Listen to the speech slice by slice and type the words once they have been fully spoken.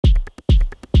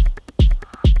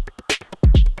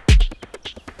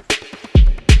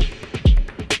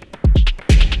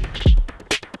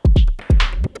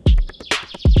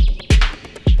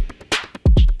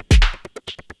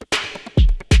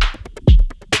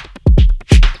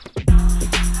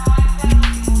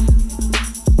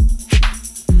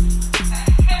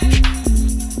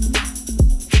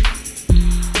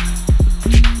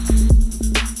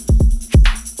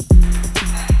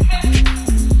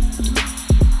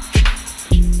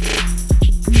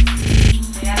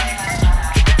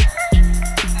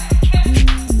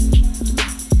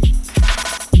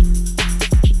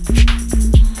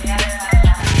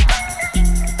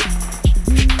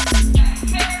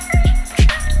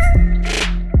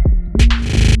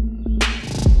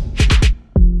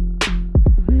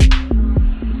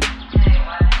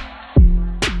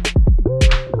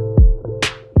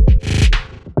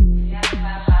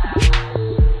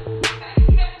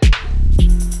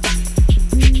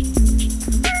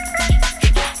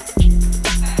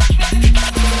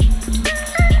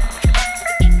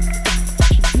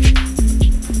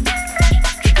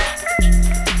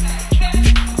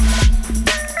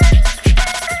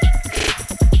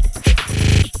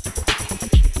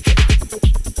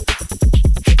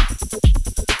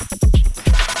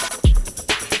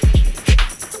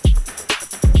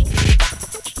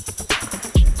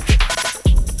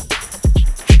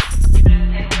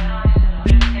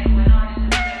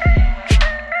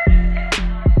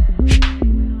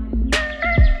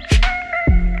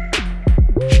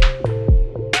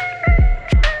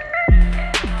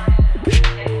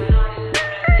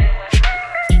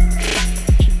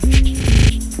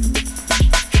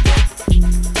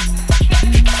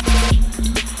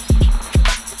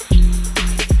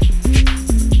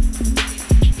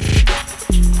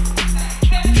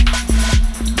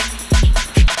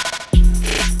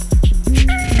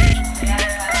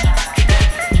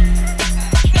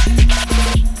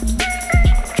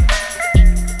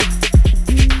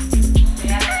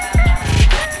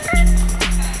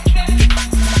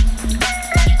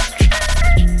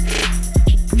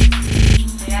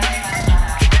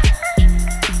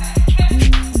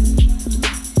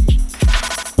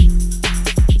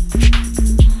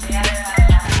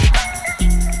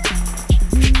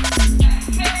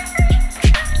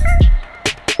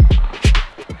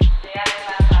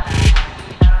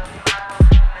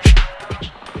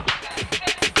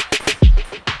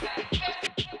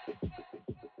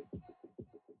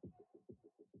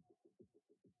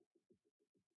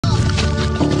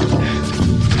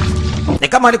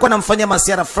kama alikuwa anamfanyia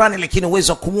masiara fulani, lakini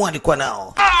uwezo wa kumua alikuwa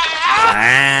nao.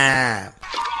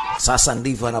 Sasa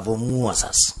ndivyo anavyomuua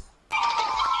sasa.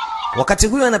 Wakati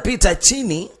huyo anapita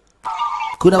chini,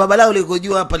 kuna babalao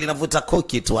ulikojua hapa linavuta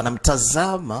koki tu,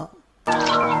 anamtazama.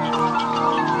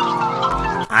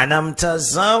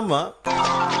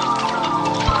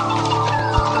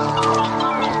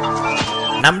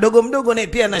 Na mdogo mdogo naye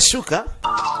pia anashuka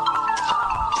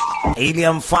ili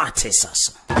amfuate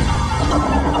sasa.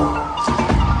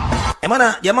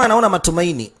 Maana jamaa anaona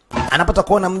matumaini, anapata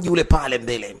kuona mji ule pale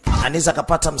mbele, anaweza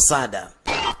akapata msaada,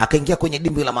 akaingia kwenye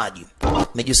dimbwi la maji.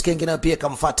 Mejisikia ngine pia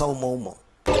kamfuata umo.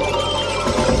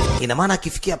 Ina maana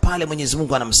akifikia pale Mwenyezi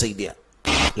Mungu anamsaidia.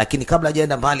 Lakini kabla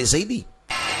hajaenda mbali zaidi,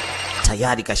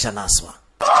 tayari kashanaswa.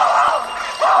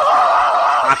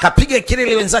 Akapiga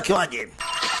kelele wenzake waje,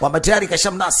 kwamba tayari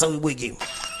kashamnasa huyu bwigi.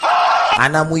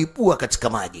 Anamuibua katika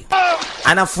maji.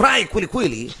 Anafurahi kweli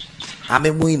kweli,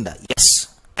 amemuinda. Yes.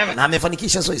 Na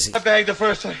amefanikisha zoezi.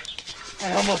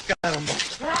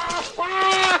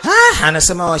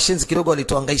 Anasema washenzi kidogo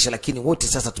walituangaisha, lakini wote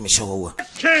sasa tumeshawaua.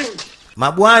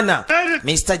 Mabwana,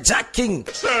 Mr. Jack King,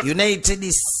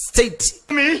 United States.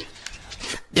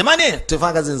 Jamani,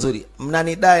 tufanya kazi nzuri.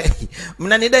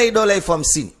 Mnanidai dola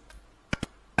 50,000.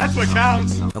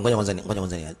 Ngoja kwanza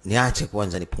niache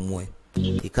kwanza nipumue.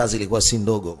 Hii kazi ilikuwa si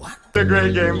ndogo bwana. The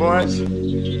great game, boys.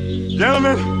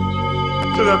 Gentlemen,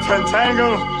 to the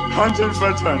Pentangle Hunting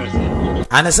Fraternity.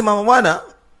 Anasema bwana,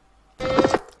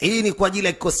 hii ni kwa ajili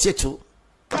ya kikosi chetu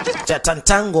cha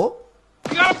Tantango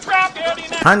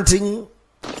Hunting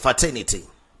Fraternity.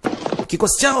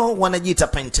 Kikosi chao wanajiita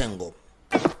Pentangle.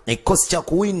 Ni kikosi cha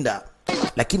kuwinda,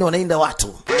 lakini wanainda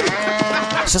watu.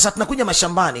 Sasa tunakuja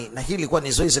mashambani, na hili ilikuwa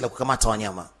ni zoezi la kukamata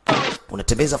wanyama.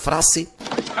 Unatembeza farasi,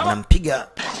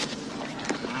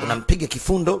 unampiga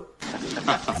kifundo.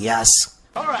 Yes.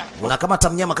 Unakamata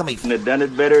mnyama kama hivi.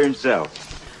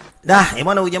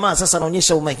 Maana huyu jamaa sasa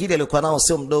anaonyesha umahiri aliokuwa nao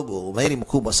sio mdogo, umahiri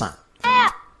mkubwa sana.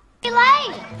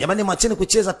 Jamani, mwacheni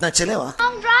kucheza, tunachelewa.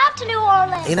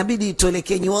 Inabidi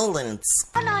tuelekee New Orleans.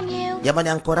 Jamani,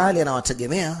 Ankorali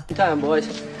anawategemea.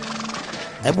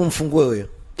 Hebu mfungue huyo.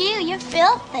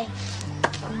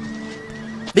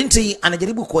 Binti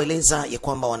anajaribu kueleza ya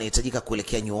kwamba wanahitajika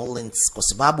kuelekea New Orleans kwa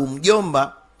sababu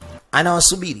mjomba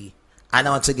anawasubiri,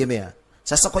 anawategemea.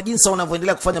 Sasa kwa jinsi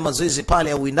wanavyoendelea kufanya mazoezi pale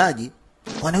ya uwindaji,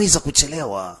 wanaweza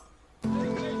kuchelewa.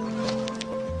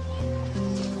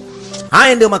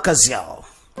 Haya ndio makazi yao,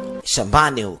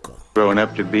 shambani huko. Growing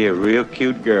up to be a real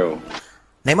cute girl.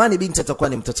 Na imani binti atakuwa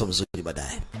ni mtoto mzuri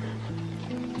baadaye.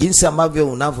 Jinsi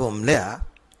ambavyo unavyomlea,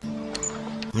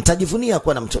 mtajivunia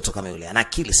kuwa na mtoto kama yule. Ana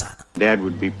akili sana. Dad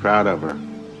would be proud of her.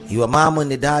 Your mom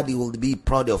and daddy will be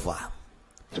proud of her.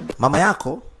 Mama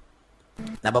yako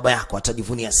na baba yako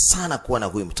atajivunia sana kuwa na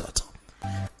huyu mtoto.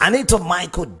 Anaitwa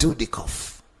Michael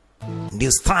Dudikoff.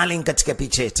 Ndio styling katika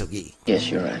picha yetu hii. Yes,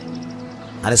 you're right.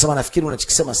 Anasema nafikiri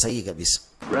unachokisema sahihi kabisa.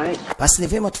 Right. Basi ni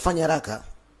vyema tufanye haraka,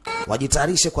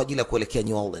 wajitayarishe kwa ajili ya kuelekea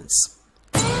New Orleans.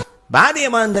 Baada ya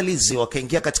maandalizi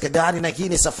wakaingia katika gari, na hii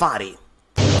ni safari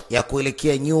ya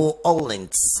kuelekea New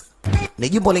Orleans. Ni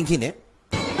jimbo lingine,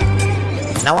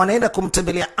 na wanaenda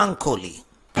kumtembelea Uncle.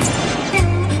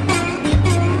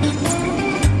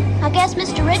 I guess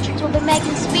Mr. Richards will be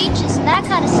making speeches and that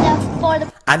kind of stuff for the...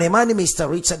 Anemani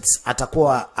Mr. Richards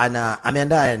atakuwa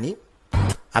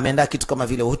ameandaa kitu kama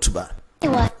vile hotuba.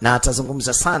 Na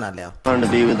atazungumza sana leo.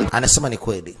 Anasema ni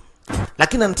kweli.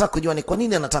 Lakini anataka kujua ni kwa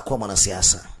nini anataka kuwa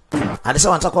mwanasiasa.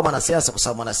 Anasema anataka kuwa mwanasiasa kwa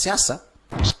sababu mwanasiasa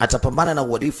atapambana na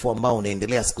uhalifu ambao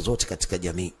unaendelea siku zote katika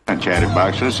jamii.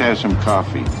 Let's have some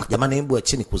coffee. Jamani, hebu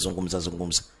acheni kuzungumza.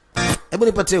 Hebu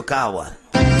nipatie kahawa.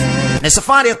 Na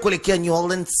safari ya kuelekea New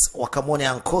Orleans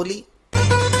wakamwona Uncle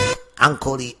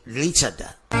Richard.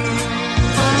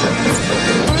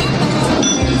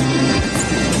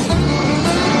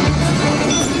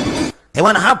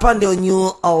 Ewana, hapa ndio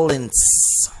New Orleans,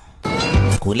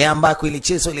 kule ambako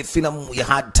ilichezwa ile filamu ya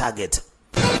Hard Target,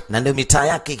 na ndio mitaa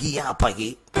yake hii hapa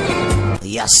hii.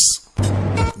 Yes,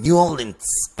 New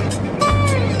Orleans.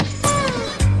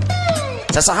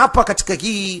 Sasa hapa katika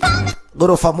hii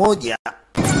gorofa moja,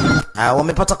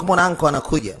 wamepata kumwona Uncle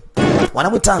anakuja.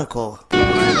 Wanamuita Uncle.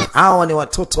 Hao ni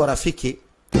watoto wa rafiki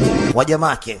wa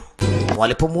jamake.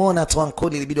 Walipomuona tu Uncle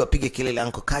ilibidi wapige kelele,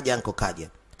 Uncle kaja, Uncle kaja.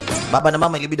 Baba na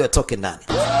mama ilibidi watoke ndani.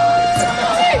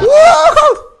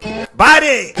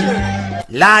 Bari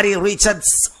Larry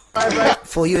Richards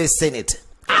for US Senate.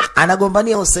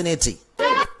 Anagombania useneti.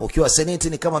 Ukiwa seneti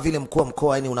ni kama vile mkuu wa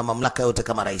mkoa, yani una mamlaka yote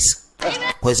kama rais.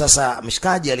 Kwa sasa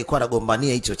mshikaji alikuwa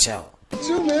anagombania hicho chao.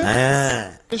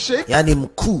 Yani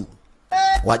mkuu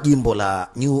wa jimbo la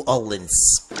New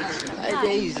Orleans. Hi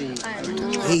Daisy.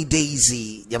 Hey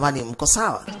Daisy, jamani mko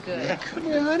sawa?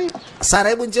 Sara,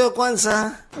 hebu njoo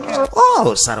kwanza.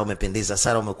 Oh, Sara umependeza.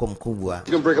 Sara umekuwa mkubwa.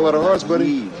 You can break a lot of hearts,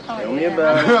 buddy. Tell me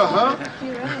about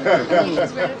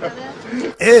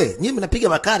it. Nyinyi mnapiga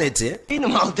makarate Eating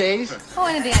them all days. Oh,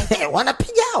 anything I can.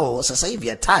 wanapiga hao sasa hivi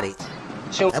hatari.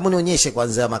 Hebu nionyeshe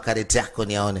kwanza makarate yako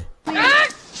niaone.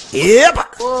 Yepa.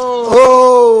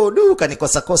 Oh, duka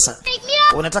nikosa kosa.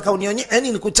 Unataka unionyeshe?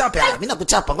 Yaani nikuchape? Mimi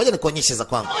nakuchapa. Ngoja nikuonyeshe za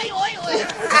kwangu. Ay.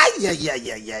 Yeah,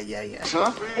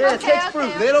 it takes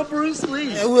Bruce. Little Bruce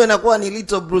Lee. Huyu anakuwa ni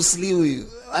little Bruce Lee huyu.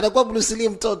 Anakuwa Bruce Lee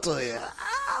mtoto.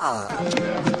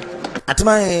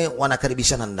 Hatimaye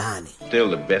wanakaribishana ndani. Still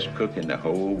the best cook in the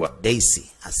whole world.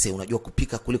 Daisy, ase unajua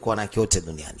kupika kuliko wanawake wote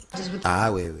duniani.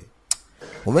 Wewe.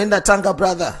 Umeenda Tanga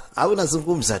brother? Au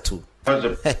unazungumza tu?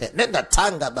 Nenda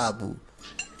Tanga babu.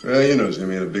 Well, you know,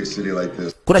 Jimmy, in a big city like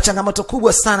this. Kuna changamoto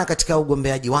kubwa sana katika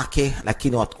ugombeaji wake,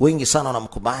 lakini watu wengi sana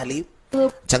wanamkubali.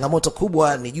 Changamoto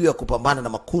kubwa ni juu ya kupambana na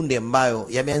makundi ambayo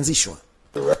yameanzishwa.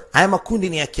 Haya makundi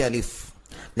ni ya kihalifu.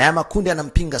 Na haya makundi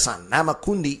yanampinga sana. Na haya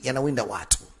makundi yanawinda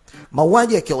watu.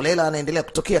 Mauaji ya kiolela yanaendelea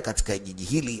kutokea katika jiji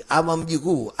hili ama mji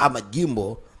huu ama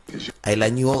jimbo la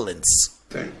New Orleans.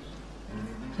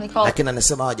 Lakini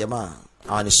anasema hawa jamaa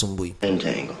hawanisumbui.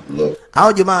 Pentangle. Look.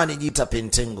 Hao jamaa wanajiita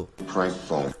Pentangle. Prank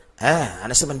phone.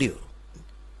 Anasema ndio.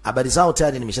 Habari zao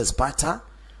tayari nimeshazipata.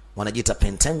 Wanajiita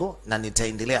Pentangle na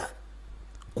nitaendelea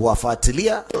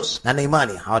kuwafuatilia na na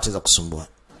imani hawataweza kusumbua.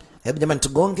 Hebu jamani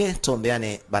tugonge,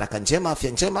 tuombeane baraka njema,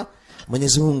 afya njema.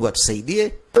 Mwenyezi Mungu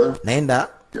atusaidie. Naenda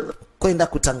kwenda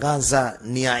kutangaza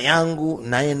nia yangu,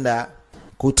 naenda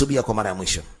kuhutubia kwa mara ya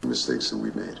mwisho. Mistakes that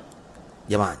we made.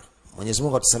 Jamani, Mwenyezi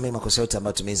Mungu atusamehe makosa yote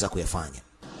ambayo tumeweza kuyafanya.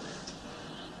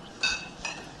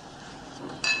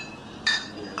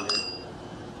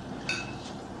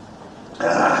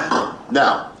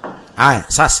 Now, Haya,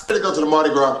 sasa. ready to go to the Mardi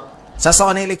Gras? Sasa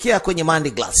wanaelekea kwenye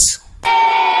Mardi Gras.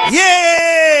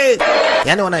 Yeah!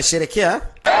 Yaani wanasherekea,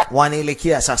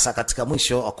 wanaelekea sasa katika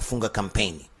mwisho wa kufunga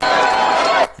kampeni.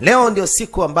 Leo ndio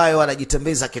siku ambayo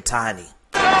wanajitembeza kitaani.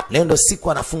 Leo ndio siku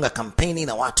wanafunga kampeni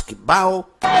na watu kibao.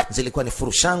 Zilikuwa ni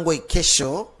furushangwe.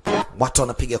 Kesho watu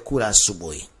wanapiga kura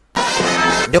asubuhi.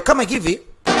 Ndio kama hivi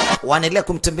wanaendelea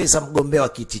kumtembeza mgombea wa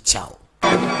kiti chao.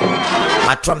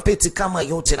 Matrumpeti kama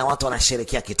yote na watu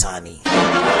wanasherekea kitaani.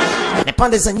 Ni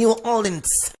pande za New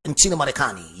Orleans nchini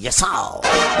Marekani. Yes how.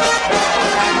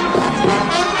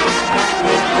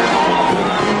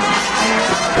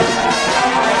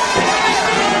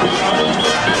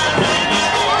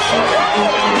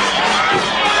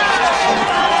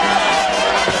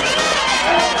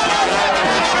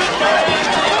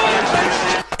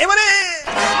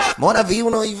 Mbona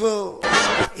viuno hivyo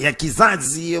ya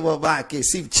kizazi hiyo babake,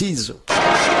 si mchezo.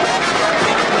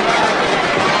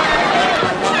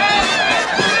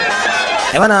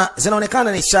 Bwana,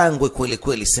 zinaonekana ni shangwe kweli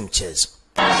kweli, si mchezo.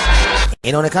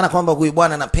 Inaonekana kwamba huyu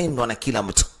bwana anapendwa na kila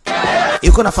mtu.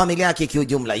 Yuko na familia yake kwa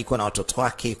ujumla, yuko na watoto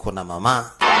wake, yuko na mama.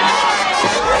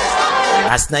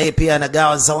 Asna yeye pia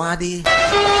anagawa zawadi.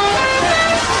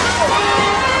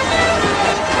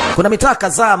 Kuna mitaa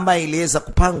kadhaa ambayo iliweza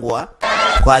kupangwa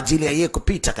kwa ajili ya yeye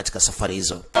kupita katika safari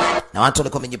hizo. Na watu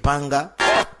walikuwa wamejipanga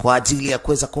kwa ajili ya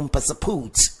kuweza kumpa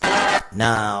support.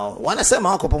 Na wanasema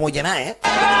wako pamoja naye.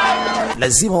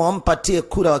 Lazima wampatie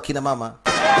kura wakina mama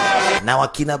na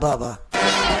wakina baba.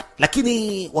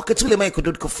 Lakini wakati ule Michael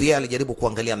Dudkoff alijaribu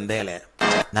kuangalia mbele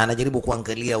na anajaribu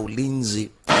kuangalia ulinzi,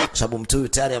 kwa sababu mtu huyu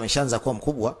tayari ameshaanza kuwa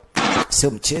mkubwa,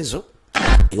 sio mchezo.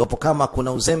 Iwapo kama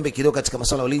kuna uzembe kidogo katika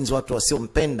masuala ya ulinzi, watu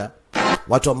wasiompenda,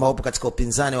 watu ambao wapo katika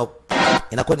upinzani,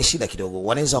 inakuwa ni shida kidogo,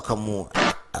 wanaweza wakamua.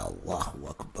 Allahu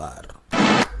Akbar.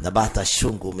 Nabata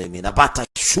shungu mimi, nabata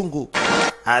shungu.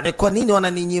 Ni kwa nini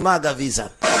wananinyimaga visa?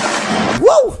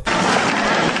 Wow!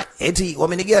 Eti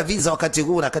wamenigea visa wakati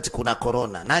huu na wakati kuna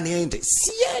corona. Nani aende?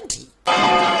 Siendi.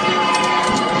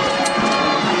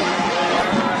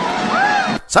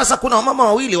 Sasa kuna wamama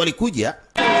wawili walikuja.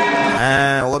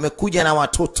 Wamekuja na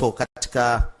watoto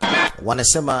katika,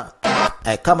 wanasema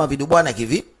kama vidubwana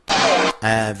hivi,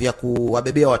 vya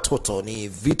kuwabebea watoto, ni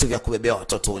vitu vya kubebea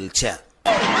watoto, wheelchair.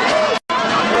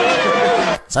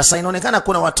 Sasa inaonekana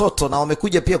kuna watoto na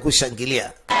wamekuja pia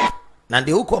kushangilia. Na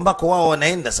ndio huko ambako wao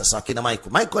wanaenda sasa wakina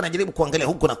Michael. Michael anajaribu kuangalia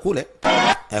huko na kule,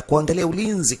 kuangalia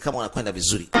ulinzi kama unakwenda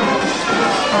vizuri.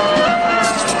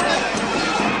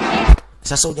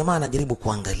 Sasa ujamaa anajaribu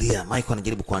kuangalia, Michael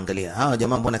anajaribu kuangalia. Hawa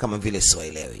jamaa mbona kama vile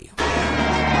siwaelewi.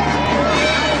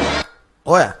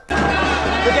 Oya.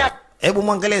 Hebu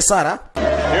muangalie Sara.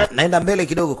 Naenda mbele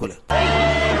kidogo kule.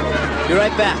 Be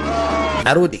right back.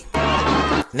 Narudi.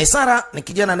 Ni Sara, ni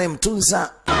kijana anayemtunza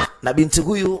na binti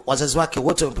huyu wazazi wake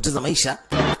wote wamepoteza maisha,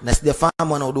 na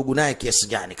sijafahamu ana udugu naye kiasi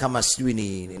gani, kama sijui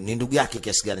ni ndugu yake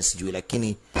kiasi gani sijui,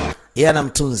 lakini yeye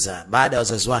anamtunza baada ya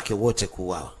wazazi wake wote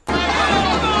kuuawa.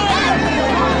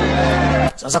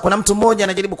 Sasa kuna mtu mmoja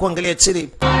anajaribu kuangalia chini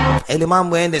ili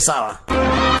mambo yaende sawa.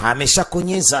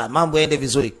 Ameshakonyeza mambo yaende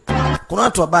vizuri. Kuna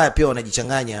watu wabaya pia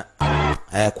wanajichanganya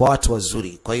kwa watu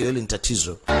wazuri. Kwa hiyo hili ni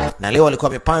tatizo. Na leo walikuwa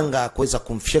wamepanga kuweza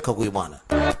kumfyeka huyu bwana.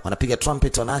 Wanapiga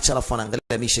trumpet, wanaacha, alafu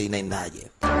wanaangalia misha inaendaje.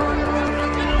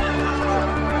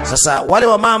 Sasa wale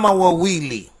wa mama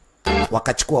wawili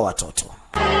wakachukua watoto.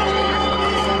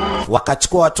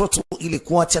 Wakachukua watoto ili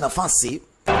kuacha nafasi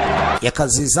ya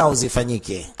kazi zao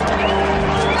zifanyike.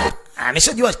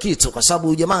 Ameshajua kitu kwa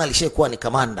sababu jamaa alishakuwa ni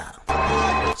kamanda.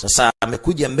 Sasa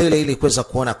amekuja mbele ili kuweza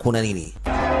kuona kuna nini.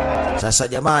 Sasa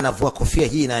jamaa anavua kofia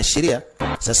hii inaashiria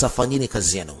sasa fanyeni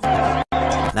kazi yenu.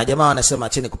 Na jamaa anasema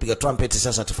acheni kupiga trumpet,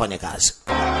 sasa tufanye kazi.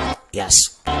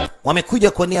 Yes.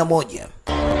 Wamekuja kwa nia moja.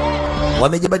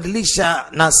 Wamejibadilisha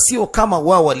na sio kama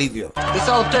wao walivyo.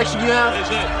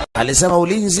 Alisema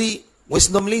ulinzi, wewe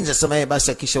ndo mlinzi, sema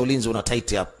basi akisha ulinzi una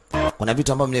tight up. Kuna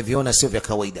vitu ambavyo mnaviona sio vya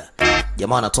kawaida.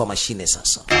 Jamaa anatoa mashine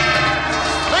sasa.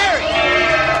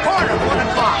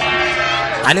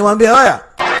 Alimwambia haya,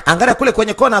 angalia kule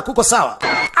kwenye kona kuko sawa.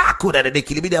 Kuna dada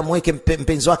kilibidi amweke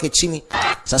mpenzi wake chini.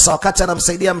 Sasa wakati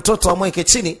anamsaidia mtoto amweke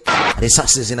chini,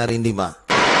 risasi zinarindima.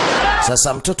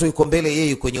 Sasa mtoto yuko mbele, yeye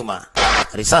yuko nyuma.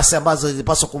 Risasi ambazo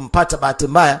zilipaswa kumpata bahati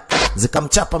mbaya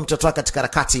zikamchapa mtoto wake katika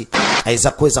harakati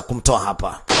aiza kuweza kumtoa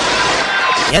hapa.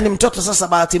 Yaani mtoto sasa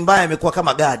bahati mbaya amekuwa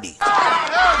kama gadi.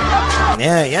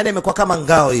 Yaani amekuwa kama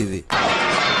ngao hivi.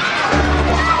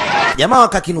 Jamaa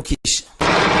wakakinukisha.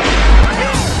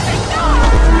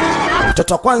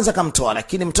 Mtoto wa kwanza kamtoa,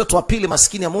 lakini mtoto wa pili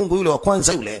maskini ya Mungu yule wa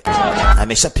kwanza yule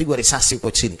ameshapigwa risasi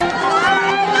huko chini.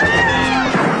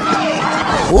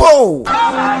 Wow!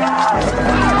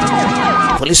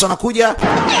 Polisi wanakuja,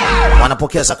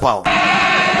 wanapokea za kwao.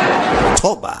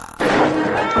 Toba.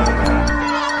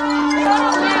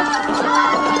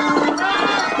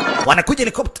 Wanakuja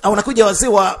helikopta, wanakuja wazee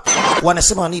wa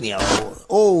wanasema nini hao?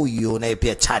 Oh, naye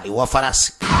pia chali wa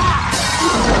farasi.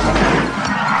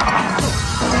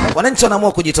 Wananchi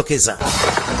wanaamua kujitokeza.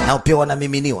 Nao pia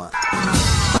wanamiminiwa.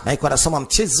 Na iko anasoma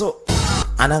mchezo,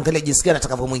 anaangalia jinsi gani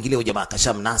atakavyomwingilia huyo jamaa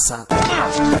kashamnasa.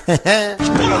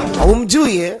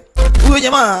 Umjue huyo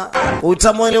jamaa,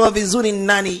 utamuelewa vizuri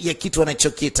nani ya kitu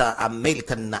anachokita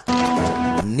American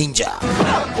Ninja.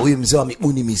 Huyu mzee wa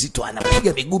miguu mizito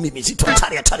anapiga miguu mizito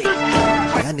hatari.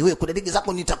 Yaani wewe kuna dege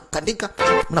zako nitakandika,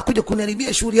 mnakuja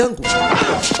kuniharibia shughuli yangu.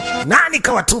 Nani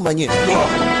kawatuma nyewe?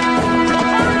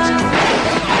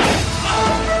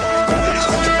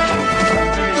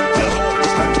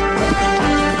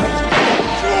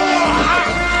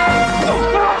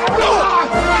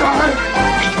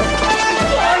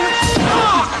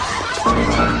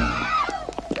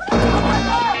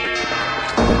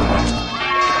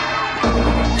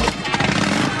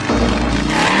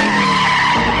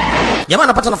 Jamaa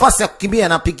anapata nafasi ya kukimbia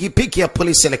na pikipiki ya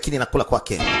polisi, lakini nakula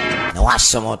kwake. Na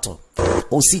washa moto.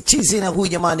 Usichizi na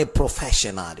huyu jamaa ni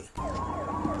professional.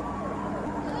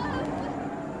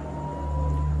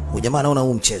 Huyu jamaa anaona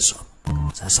huu mchezo.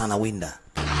 Sasa anawinda.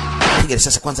 Piga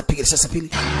risasi kwanza, piga risasi pili.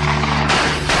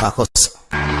 Makosa.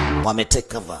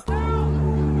 Wametake cover.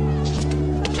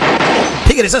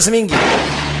 Piga risasi mingi.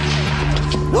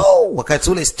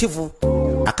 Wakati ule Steve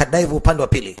akadive upande wa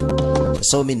pili.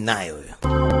 So mimi nayo huyo.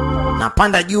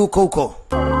 Napanda juu huko.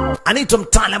 Anaitwa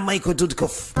mtaalamu Michael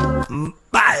Dudikoff.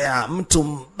 Mbaya, mtu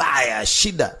mbaya,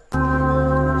 shida.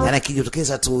 Yana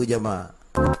kijitokeza tu jamaa.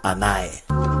 Anaye.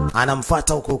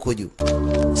 Anamfuata huko juu.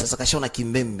 Sasa kashaona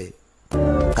kimbembe.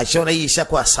 Kashaona hii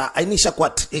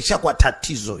ishakuwa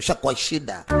tatizo, ishakuwa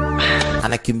shida.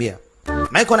 Anakimbia.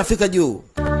 Michael anafika juu.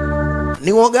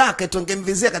 Ni woga yake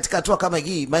tungemvizia katika hatua kama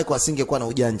hii, Michael asingekuwa na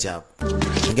ujanja hapo.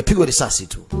 Ingepigwa risasi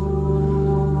tu.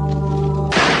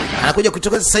 Anakuja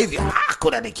kutokeza sasa hivi.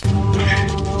 Kuna deki.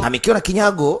 Amekiona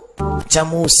kinyago cha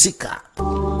muhusika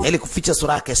ili kuficha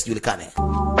sura yake isijulikane.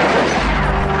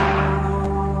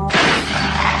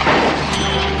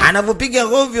 Anapopiga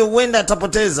ovyo huenda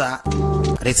atapoteza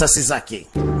risasi zake,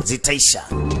 zitaisha.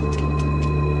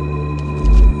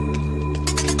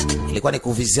 Ilikuwa ni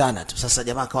kuviziana tu. Sasa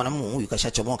jamaa akaona huyu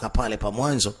kashachomoka pale pa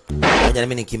mwanzo. Ngoja na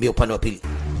mimi nikimbie upande wa pili.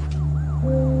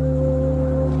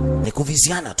 Ni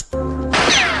kuviziana tu.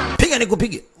 Piga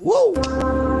nikupige. Wow.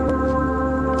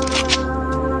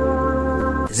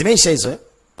 Zimeisha hizo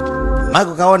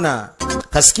Michael kaona,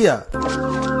 kasikia.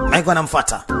 Michael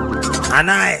anamfuata.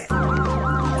 Anaye.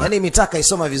 Yaani mitaka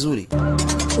isoma vizuri.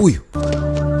 Huyu.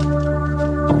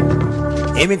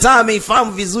 Hii mitaa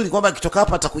ameifahamu vizuri kwamba akitoka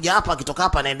hapa atakuja hapa, akitoka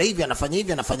hapa anaenda hivi, anafanya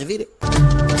hivi, anafanya vile.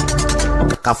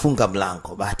 Kafunga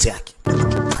mlango, bahati yake.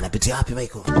 Anapitia wapi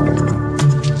Michael?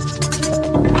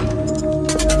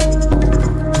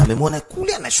 Amemwona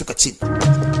kule anashuka chini.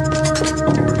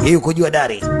 Yeye yuko juu ya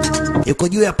dari. Yuko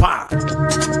juu ya paa.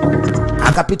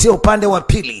 Akapitia upande wa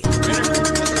pili.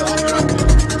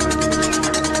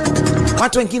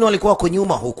 Watu wengine walikuwa wako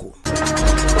nyuma huku.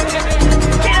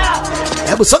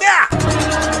 Hebu sogea.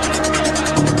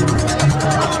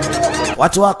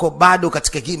 Watu wako bado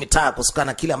katika hii mitaa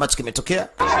kusikana kile ambacho kimetokea.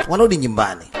 Wanarudi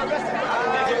nyumbani.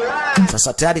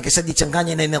 Sasa tayari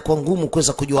kishajichanganya na inakuwa ngumu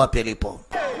kuweza kujua wapi alipo.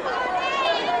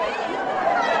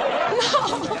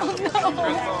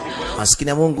 Maskini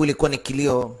ya Mungu, ilikuwa ni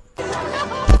kilio.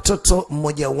 Mtoto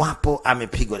mmoja wapo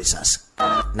amepigwa risasi.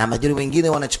 Na majeruhi wengine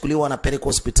wanachukuliwa wanapelekwa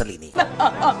hospitalini.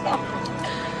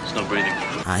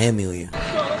 Hahemi huyu.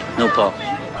 No pop.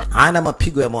 Hana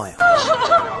mapigo ya moyo.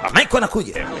 Mike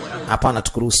anakuja. Hapana,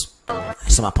 tukuruhusu.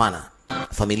 Anasema hapana.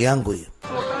 Familia yangu hiyo.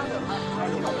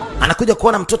 Anakuja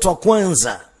kuona mtoto wa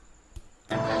kwanza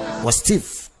wa Steve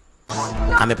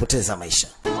amepoteza maisha.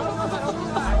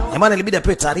 Emana ilibidi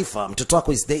apewe taarifa, mtoto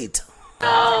wako is dead.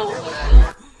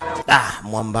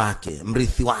 Mwambake,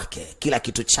 mrithi wake, kila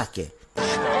kitu chake.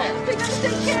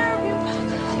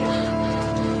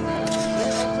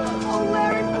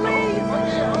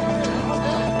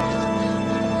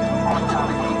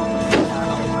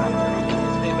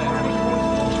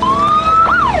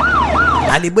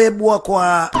 Alibebwa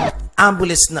kwa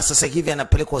ambulance na sasa hivi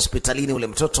anapelekwa hospitalini ule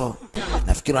mtoto.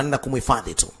 Nafikiri anaenda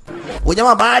kumhifadhi tu. Huyo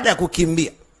jamaa baada ya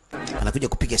kukimbia anakuja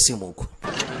kupiga simu huko.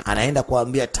 Anaenda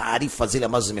kuambia taarifa zile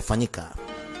ambazo zimefanyika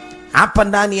hapa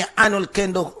ndani ya annual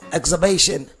candle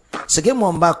exhibition, sehemu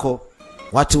ambako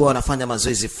watu wanafanya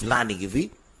mazoezi fulani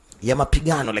hivi ya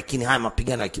mapigano, lakini haya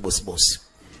mapigano ya kibosibosi.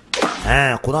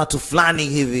 Kuna watu fulani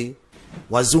hivi,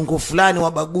 wazungu fulani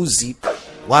wabaguzi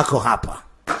wako hapa.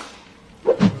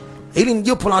 Hili ni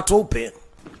jopo la watu weupe,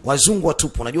 wazungu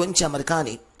watupu. Unajua nchi ya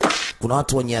Marekani kuna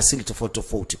watu wenye asili tofauti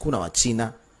tofauti. Kuna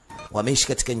Wachina wameishi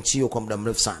katika nchi hiyo kwa muda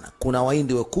mrefu sana. Kuna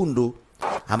Wahindi wekundu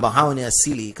ambao hao ni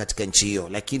asili katika nchi hiyo,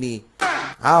 lakini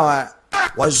hawa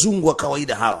wazungu wa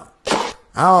kawaida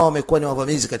hawa wamekuwa ni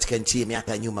wavamizi katika nchi hii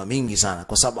miaka ya nyuma mingi sana,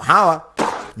 kwa sababu hawa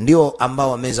ndio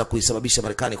ambao wameweza kuisababisha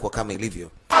Marekani kwa kama ilivyo.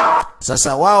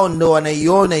 Sasa wao ndio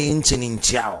wanaiona hii nchi ni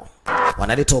nchi yao.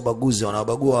 Wanaleta ubaguzi,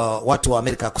 wanawabagua watu wa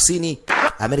Amerika Kusini,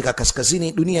 Amerika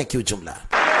Kaskazini, dunia kiujumla.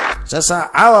 Sasa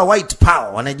hawa white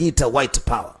power wanajiita white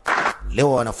power.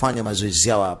 Leo wanafanya mazoezi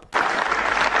yao hapa.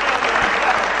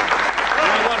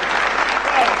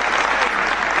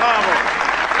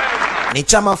 Ni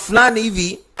chama fulani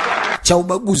hivi cha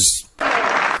ubaguzi.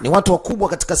 Ni watu wakubwa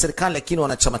katika serikali lakini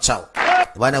wana chama chao.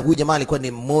 Bwana, huyu jamaa alikuwa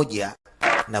ni mmoja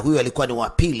na huyu alikuwa ni wa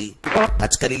pili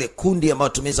katika lile kundi ambalo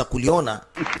tumeweza kuliona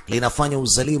linafanya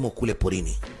uzalimu kule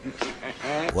porini.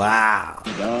 Wow.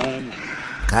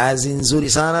 Kazi nzuri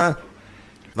sana.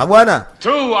 Mabwana,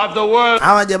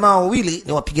 hawa jamaa wawili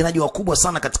ni wapiganaji wakubwa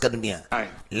sana katika dunia.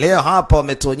 Leo hapa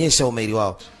wametuonyesha umahiri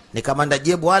wao. Ni Kamanda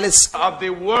Jeb Wallace.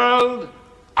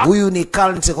 Huyu ni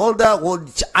current holder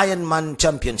World Ironman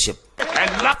Championship.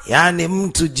 Yani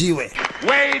mtu jiwe.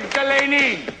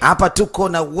 Hapa tuko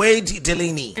na Wade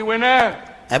Delaney.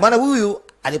 Bwana, huyu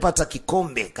alipata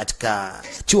kikombe katika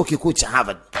chuo kikuu cha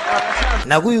Harvard.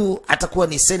 Na huyu atakuwa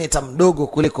ni senator mdogo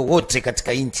kuliko wote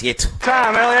katika nchi yetu.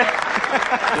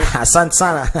 Asante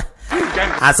sana.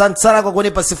 Asante sana kwa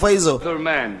kunipa sifa hizo.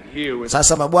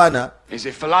 Sasa mabwana,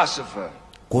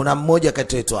 kuna mmoja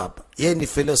kati yetu hapa. Yeye ni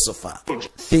philosopher,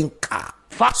 thinker,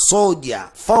 soldier,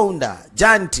 founder,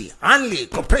 Janti, Hanley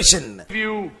Corporation.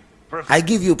 I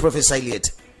give you Professor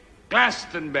Elliot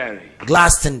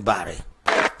Glastonbury.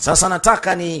 Sasa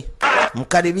nataka ni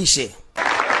mkaribishe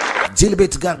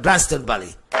Gilbert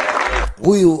Glastonbury.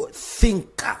 Huyu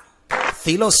thinker,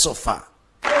 philosopher.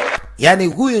 Yani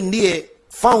huyu ndiye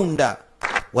founder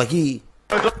wa hii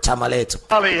chama letu.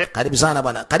 Karibu sana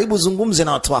bwana. Karibu zungumze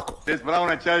na watu wako.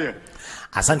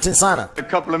 Asante sana.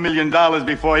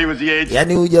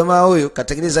 Yani huyu jamaa huyu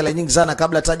katengeneza la nyingi sana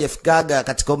kabla hata hajafikaga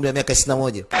katika umri wa miaka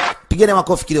 21. Pigeni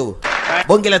makofi kidogo.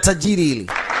 Bonge la tajiri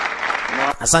hili.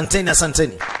 Asanteni,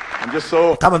 asanteni.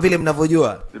 Kama vile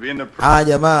mnavyojua, hawa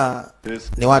jamaa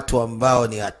ni watu ambao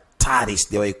ni hatari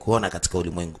sijawahi kuona katika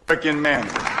ulimwengu.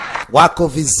 Wako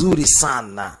vizuri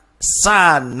sana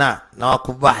sana na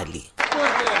wakubali.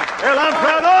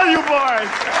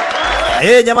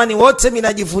 Jamani wote mimi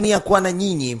najivunia kuwa na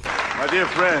nyinyi.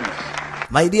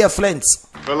 My dear friends.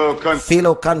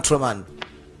 Fellow countrymen.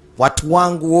 Watu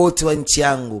wangu wote wa nchi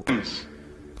yangu.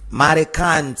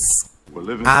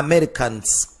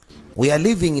 Americans. We are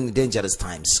living in dangerous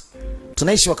times.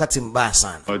 Tunaishi wakati mbaya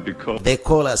sana. They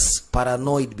call us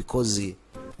paranoid because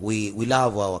we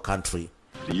love our country.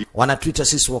 Wanatuita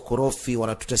sisi wakorofi,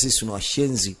 wanatuita sisi ni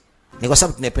washenzi. Ni kwa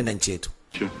sababu tunapenda nchi yetu.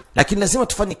 Lakini lazima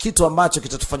tufanye kitu ambacho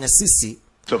kitatufanya sisi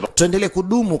tuendelee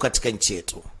kudumu katika nchi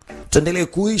yetu. Tuendelee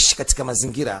kuishi katika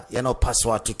mazingira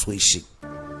yanayopaswa watu tuishi.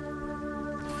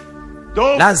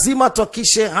 Lazima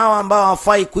tuhakikishe hawa ambao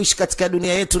hawafai kuishi katika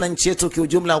dunia yetu na nchi yetu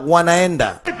kiujumla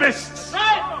wanaenda.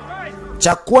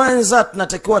 Cha kwanza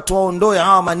tunatakiwa tuwaondoe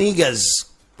hawa maniggers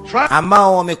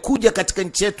ambao wamekuja katika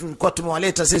nchi yetu, tulikuwa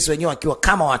tumewaleta sisi wenyewe wakiwa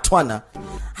kama watwana.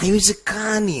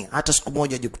 Haiwezekani hata siku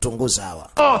moja je kutongoza hawa.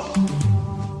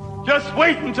 Just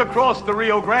waiting to cross the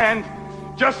Rio Grande.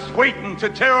 Just waiting to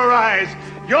terrorize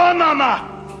your mama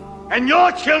and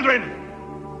your children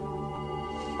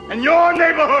and your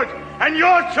neighborhood and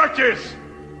your churches.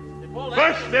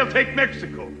 First they'll take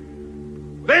Mexico.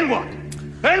 Then what?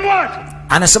 Then what?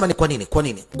 Anasema ni kwa nini? Kwa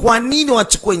nini? Kwa nini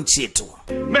wachukue nchi yetu?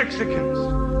 Mexicans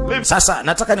live. Sasa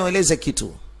nataka niwaeleze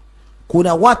kitu.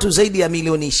 Kuna watu zaidi ya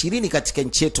milioni 20 katika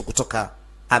nchi yetu kutoka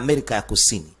Amerika ya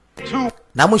Kusini.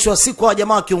 Na mwisho wa siku wa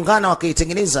jamaa wakiungana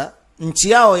wakaitengeneza nchi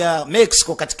yao ya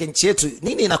Mexico katika nchi yetu,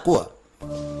 nini inakuwa?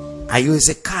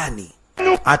 Haiwezekani.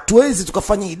 Hatuwezi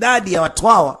tukafanya idadi ya watu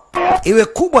hawa iwe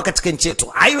kubwa katika nchi yetu.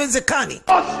 Haiwezekani.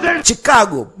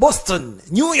 Chicago, Boston,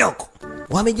 New York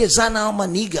wamejezana hao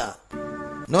maniga.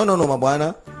 No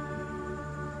mabwana.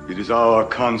 It is our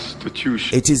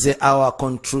constitution. It is our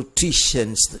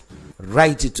constitution's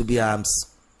right to be arms.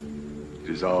 It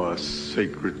is our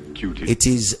sacred duty. It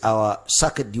is our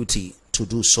sacred duty to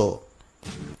do so.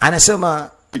 Anasema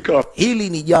hili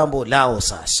ni jambo lao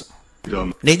sasa.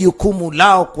 Ni jukumu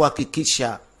lao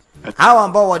kuhakikisha hawa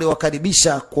ambao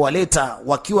waliwakaribisha kuwaleta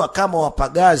wakiwa kama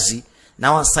wapagazi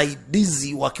na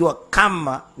wasaidizi wakiwa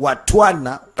kama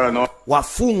watwana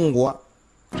wafungwa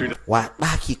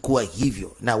wabaki kuwa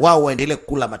hivyo, na wao waendelee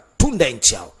kula matunda ya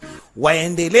nchi yao,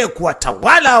 waendelee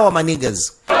kuwatawala hawa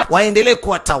maniggers, waendelee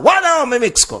kuwatawala hawa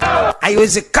Mexico.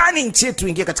 Haiwezekani nchi yetu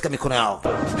ingie katika mikono yao.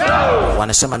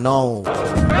 Wanasema no.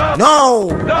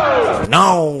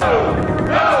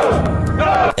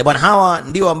 Bwana, hawa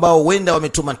ndio ambao wenda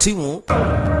wametuma timu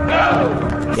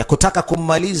ya kutaka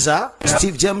kummaliza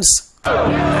Steve James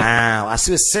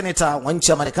asiwe senator wa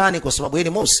nchi ya Marekani kwa sababu yeye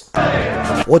ni mosi.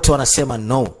 Wote wanasema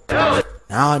no.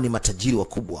 Na hawa ni matajiri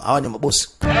wakubwa, hawa ni mabosi.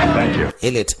 Thank you.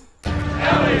 Elliot,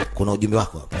 kuna ujumbe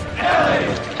wako hapa.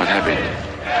 What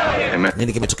happened?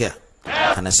 Nini kimetokea?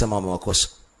 Anasema wamewakosa.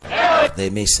 They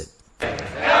missed.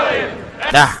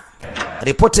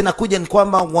 Ripoti inakuja ni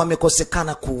kwamba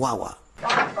wamekosekana kuuawa.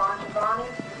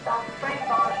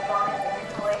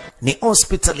 Ni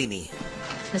hospitalini.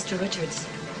 Mr. Richards.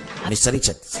 Mr.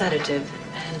 Richards. Sedative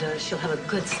and she'll have a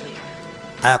good sleep.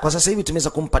 Kwa sasa hivi tumeweza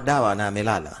kumpa dawa na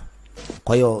amelala.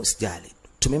 Kwa hiyo sijali.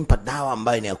 Tumempa dawa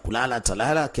ambayo ni ya kulala,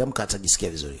 atalala, akiamka atajisikia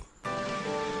vizuri.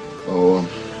 Oh,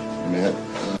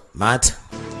 Matt.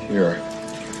 Here.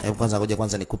 Hebu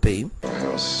kwanza nikupe hii.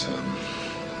 House.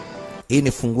 Hii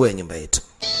ni funguo ya nyumba yetu.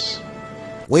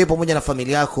 Wewe pamoja na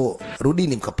familia yako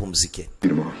rudini mkapumzike.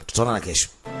 Tutaonana kesho.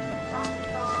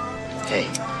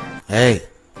 Hey.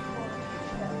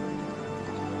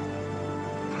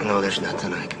 I know there's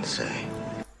nothing I can say.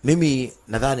 Mimi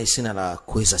nadhani sina la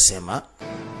kuweza sema,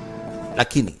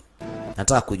 lakini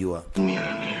nataka kujua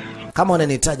kama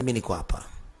unanihitaji mimi niko hapa.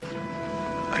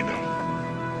 I know.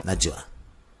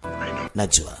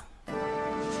 Najua.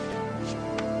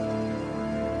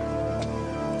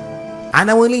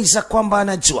 Anauliza kwamba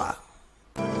anajua.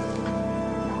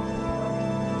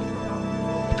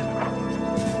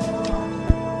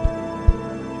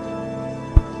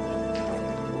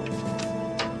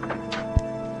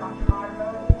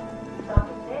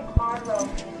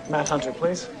 Matt Hunter,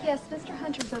 please. Yes, Mr.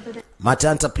 Hunter's over there. Matt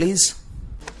Hunter, please.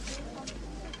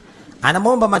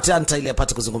 Anamwomba Matt Hunter ili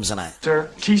apate kuzungumza naye. Sir,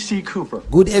 T.C. Cooper.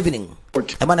 Good evening.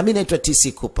 Bwana, mimi naitwa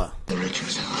T.C. Cooper.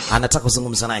 Anataka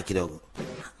kuzungumza naye kidogo.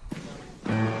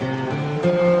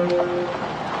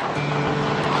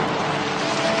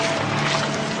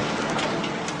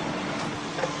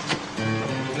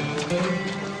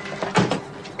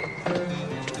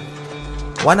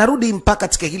 Wanarudi mpaka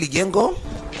katika hili jengo.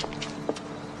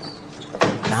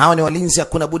 Na hawa ni walinzi,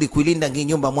 hakuna budi kuilinda hii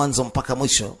nyumba mwanzo mpaka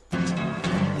mwisho.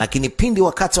 Lakini pindi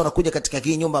wakati wanakuja katika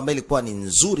hii nyumba ambayo ilikuwa ni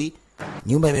nzuri,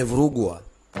 nyumba imevurugwa.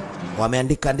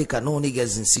 Wameandika no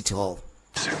niggas in City Hall.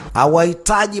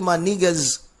 Hawahitaji ma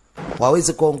niggas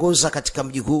waweze kuongoza katika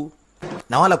mji huu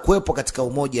na wala kuwepo katika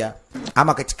umoja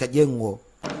ama katika jengo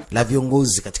la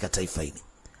viongozi katika taifa hili.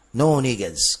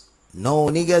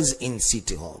 No niggas in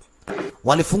City Hall.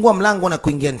 Walifungua mlango na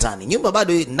kuingia ndani. Nyumba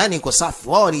bado ndani iko safi,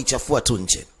 wao waliichafua tu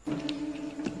nje.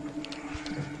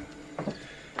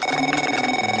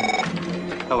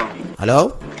 Hello.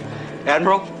 Hello?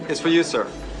 Admiral, it's for you, sir.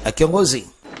 Kiongozi,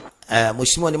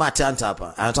 mheshimiwa ni Matt Hunter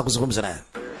hapa. Anataka kuzungumza naye.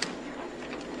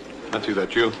 Matthew,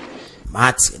 that you?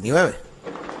 Matt, ni wewe?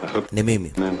 Ni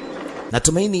mimi.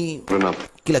 Natumaini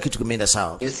kila kitu kimeenda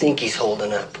sawa. You think he's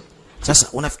holding up? Sasa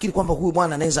unafikiri kwamba huyu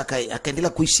bwana anaweza akaendelea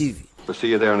kuishi hivi? We'll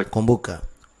see you there. Kumbuka,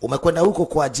 umekwenda huko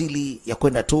kwa ajili ya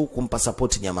kwenda tu kumpa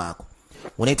support nyama yako.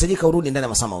 Unahitajika urudi ndani ya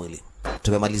masaa mawili.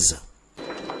 Tumemaliza.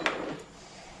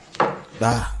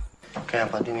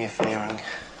 Grandpa, do me a favor.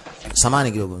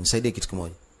 Samani kidogo, nisaidie kitu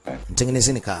kimoja.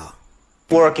 Nitengenezeni kahawa.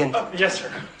 Working. Yes,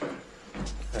 sir.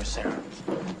 There's Sarah.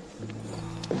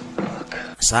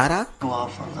 Sara, Go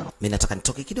off for a little. mimi nataka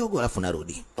nitoke kidogo alafu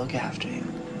narudi. Look after you.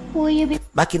 Will you be...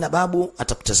 Baki na babu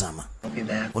atakutazama. I'll be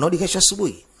back. Unarudi kesho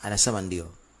asubuhi? Anasema ndio.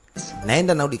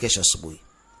 Naenda narudi kesho asubuhi.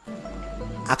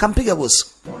 Akampiga bosi.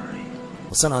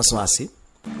 Usana wasiwasi,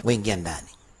 waingia ndani.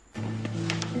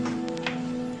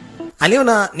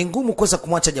 Aliona ni ngumu kuweza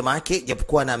kumwacha jamaa yake,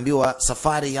 japokuwa anaambiwa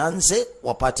safari ianze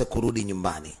wapate kurudi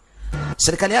nyumbani.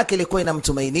 Serikali yake ilikuwa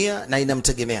inamtumainia na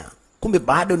inamtegemea. Kumbe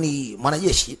bado ni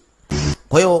mwanajeshi.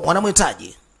 Kwa hiyo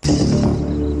wanamhitaji.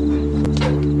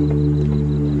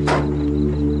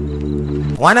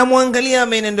 Wanamwangalia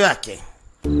menendo yake.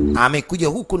 Amekuja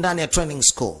huku ndani ya training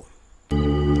school.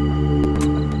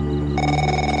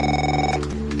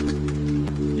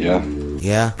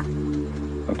 Yeah.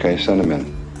 Okay, send him in.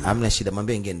 Hamna shida,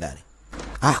 mwambie ingie ndani.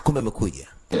 Kumbe amekuja.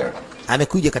 Yeah.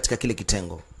 Amekuja katika kile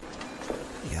kitengo.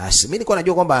 Yes, mimi nilikuwa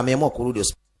najua kwamba ameamua kurudi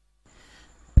hospitali.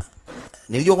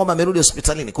 Nilijua kwamba amerudi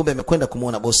hospitalini, kumbe amekwenda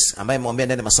kumuona boss ambaye amemwambia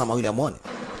ndani masaa mawili amuone.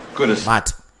 Good.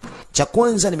 Matt, cha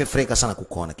kwanza nimefurahia sana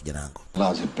kukuona kijana wangu.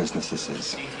 Lousy business this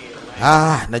is.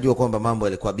 Najua kwamba mambo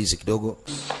yalikuwa busy kidogo.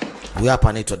 Huyu hapa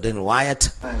anaitwa Daniel Wyatt.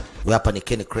 Huyu hapa ni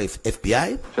Kenny Crave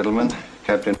FBI. Gentlemen,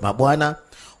 Captain. Mabwana,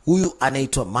 huyu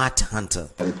anaitwa Matt Hunter.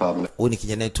 Any problem? Huyu ni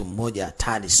kijana wetu mmoja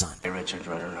hatari sana. Richard's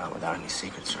running around without any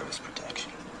Secret Service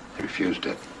protection. He refused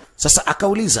it. Sasa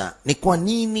akauliza ni kwa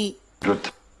nini Good.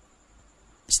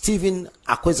 Steven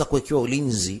akweza kuwekewa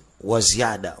ulinzi wa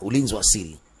ziada, ulinzi wa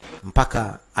siri,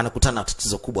 mpaka anakutana na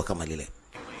tatizo kubwa kama lile.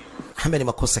 Haya ni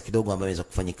makosa kidogo ambayo yanaweza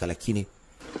kufanyika, lakini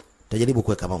tutajaribu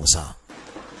kuweka mambo sawa.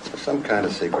 Some kind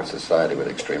of secret society with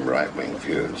extreme right-wing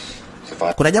views.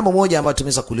 Kuna jambo moja ambalo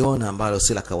tumeweza kuliona ambalo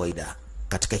si la kawaida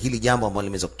katika hili jambo ambalo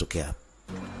limeweza kutokea.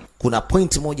 Kuna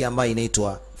point moja ambayo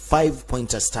inaitwa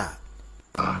 5-pointer star.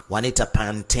 Wanaita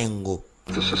Pantengo.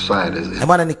 The society is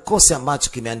Maana ni kosi ambacho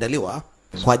kimeandaliwa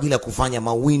kwa ajili ya kufanya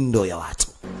mawindo ya watu.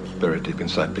 very deep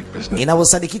inside big business.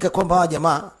 Inavyosadikika kwamba hawa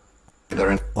jamaa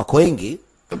They're in wako wengi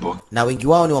the book. na wengi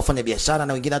wao ni wafanya biashara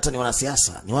na wengine hata ni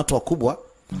wanasiasa, ni watu wakubwa,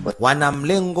 wana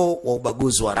mlengo wa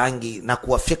ubaguzi wa rangi na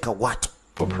kuwafyeka watu.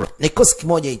 Ni kosi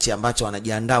kimoja hichi ambacho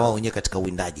wanajiandaa wao wenyewe katika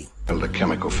uwindaji. Build a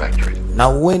chemical factory. Na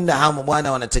huenda hao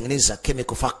bwana wanatengeneza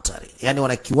chemical factory, yani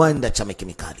wana kiwanda cha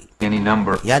kemikali. Any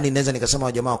number. Yani naweza nikasema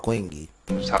wa jamaa wako wengi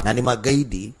na ni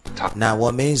magaidi na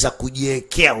wameweza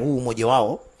kujiwekea huu mmoja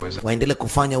wao waendelee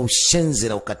kufanya ushenzi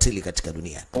na ukatili katika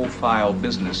dunia. Profile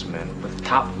businessmen with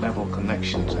top-level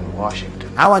connections in Washington.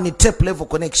 Hawa ni top level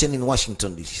connection in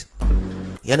Washington DC.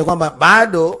 Yani kwamba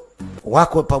bado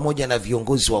wako pamoja na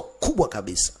viongozi wakubwa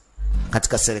kabisa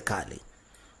katika serikali.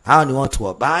 Hawa ni watu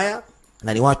wabaya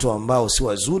na ni watu ambao si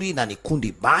wazuri na ni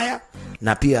kundi baya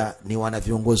na pia ni wana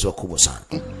viongozi wakubwa sana.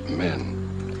 Men.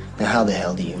 Now, how the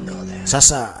hell do you know that?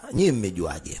 Sasa nyinyi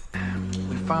mmejuaje?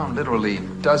 We found literally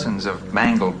dozens of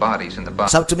mangled bodies in the bottom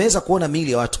Sababu tumeweza kuona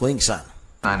miili ya watu wengi sana.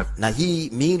 of Na hii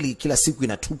miili kila siku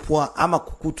inatupwa ama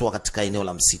kukutwa katika eneo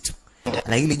la msitu.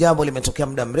 Na hili jambo limetokea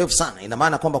muda mrefu sana. Ina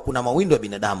maana kwamba kuna mawindo ya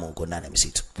binadamu huko ndani ya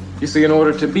msitu. You see, in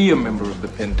order to be a member of the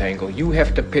Pentangle, you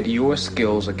have to pit your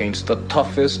skills against the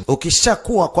toughest.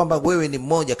 Ukishakuwa kwamba wewe ni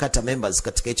mmoja kati ya members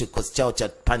katika hicho kikosi chao cha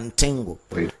Pantengo,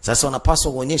 sasa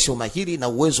unapaswa uonyeshe umahiri na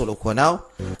uwezo uliokuwa nao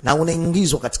na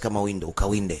unaingizwa katika mawindo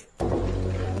ukawinde.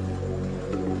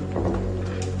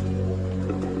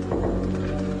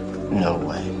 No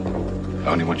way. I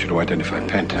only want you to identify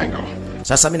Pentangle.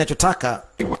 Sasa mimi ninachotaka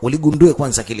uligundue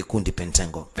kwanza kile kundi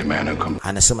Pentangle. The man who comes.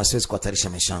 Anasema siwezi kuhatarisha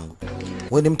maisha yangu.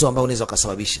 Wewe ni mtu ambaye unaweza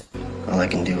kusababisha. All I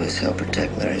can do is help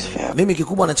protect Larry's family. Mimi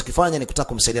kikubwa ninachokifanya ni kutaka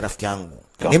kumsaidia rafiki yangu.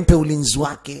 Nimpe ulinzi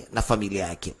wake na familia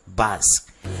yake. Basi.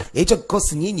 Hicho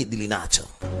kikosi nyinyi dili nacho.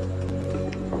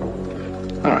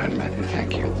 All right, Matthew,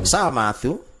 thank you. Sawa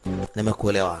Matthew.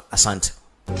 Nimekuelewa. Asante.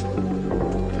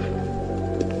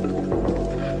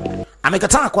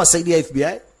 Amekataa kuwasaidia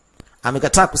FBI.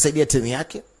 Amekataa kusaidia timu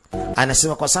yake.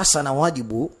 Anasema kwa sasa ana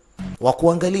wajibu wa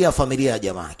kuangalia familia ya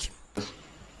jamaa yake.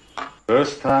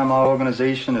 First time our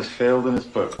organization has failed in its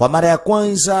purpose. Kwa mara ya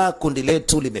kwanza kundi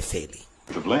letu limefeli.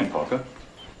 To blame, Parker.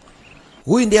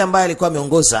 Huyu ndiye ambaye alikuwa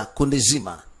ameongoza kundi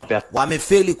zima.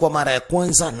 Wamefeli kwa mara ya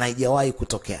kwanza na haijawahi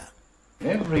kutokea.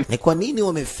 Ni kwa nini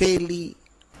wamefeli?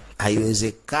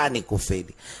 Haiwezekani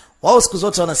kufeli. Wao siku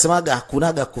zote wanasemaga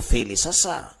hakunaga kufeli.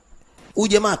 Sasa huyu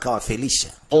jamaa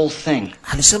akawafelisha. Whole thing.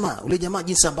 Alisema ule jamaa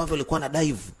jinsi ambavyo alikuwa na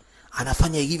dive,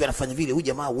 anafanya hivi, anafanya vile. Huyu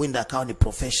jamaa huenda akawa ni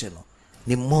professional.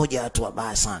 Ni mmoja watu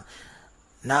wabaya sana.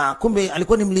 Na kumbe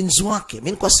alikuwa ni mlinzi wake. Mimi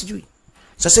nilikuwa sijui.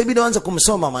 Sasa hivi naanza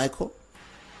kumsoma Michael.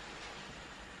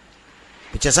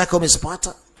 Picha zake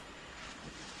wamezipata.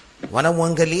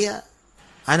 Wanamwangalia.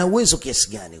 Ana uwezo kiasi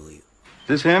gani huyu?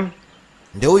 This him?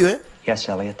 Ndio huyu Yes,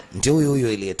 Elliot. Ndio huyu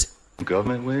Elliot.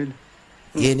 Government Wade?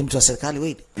 Yeye ni mtu wa serikali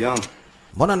Wade. Young.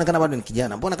 Mbona anaonekana bado ni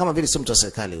kijana? Mbona kama vile sio mtu wa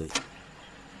serikali huyu?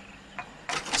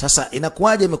 Sasa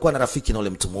inakuwaje imekuwa na rafiki na ule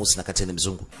mtu mweusi na kati ni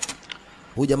mzungu?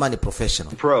 Huyu jamaa ni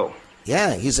professional. Pro.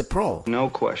 Yeah, he's a pro. No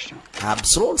question.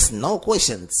 Absolutely no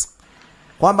questions.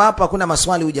 Kwamba hapa kuna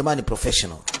maswali, huyu jamaa ni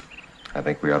professional. I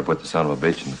think we ought to put the son of a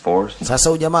bitch in the forest. Sasa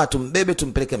huyu jamaa tumbebe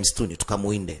tumpeleke msituni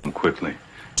tukamuinde. Quickly.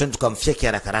 Twende tukamfyeke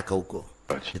haraka huko.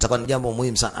 Itakuwa ni jambo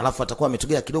muhimu sana. Alafu atakuwa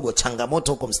ametugea kidogo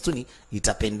changamoto huko msituni,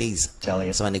 itapendeza.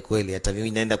 Sasa ni kweli hata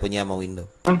mimi naenda kwenye ama window.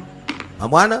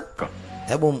 Bwana,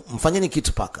 hebu mfanyeni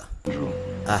kitu paka.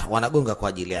 Wanagonga kwa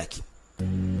ajili yake.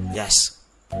 Yes.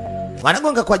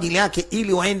 Wanagonga kwa ajili yake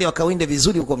ili waende wakawinde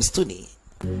vizuri huko msituni.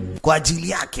 Kwa ajili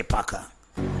yake paka.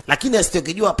 Lakini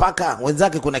asitokijua paka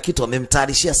wenzake kuna kitu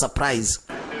wamemtayarishia surprise.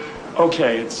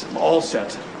 Okay, it's all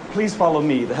set. Please follow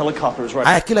me. The helicopter is right.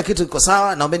 Haya, kila kitu kiko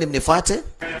sawa, naombeni mnifuate.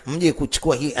 Mje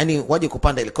kuchukua hii, yani waje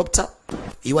kupanda helicopter,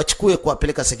 iwachukue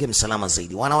kuwapeleka sehemu salama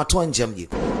zaidi. Wanawatoa nje mji.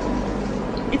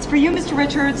 It's for you, Mr.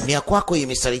 Richards. Ni kwako hii,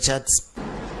 Mr. Richards.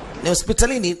 Ni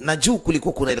hospitalini na juu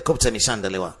kulikuwa kuna helicopter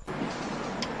imeshaandaliwa.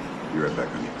 You're right back,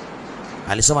 honey.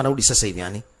 Alisema anarudi sasa hivi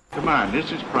yani. Come on, this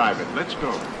is private. Let's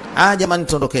go. Jamani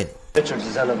tuondokeni. Richards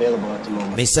is unavailable at the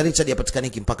moment. Mr. Richard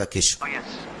yapatikaniki mpaka kesho. Oh yes.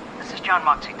 This is John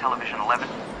Moxie, Television 11.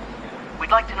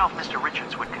 We'd like to know if Mr.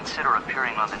 Richards would consider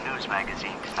appearing on the news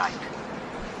magazine tonight.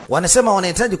 Wanasema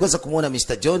wanahitaji kuweza kumuona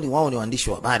Mr. John, wao ni waandishi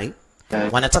wa habari.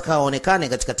 Wanataka waonekane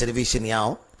katika television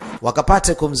yao,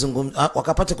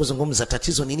 wakapate kuzungumza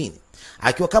tatizo ni nini.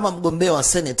 Akiwa kama mgombea wa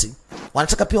Senate,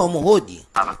 wanataka pia wamhoji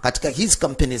katika hizi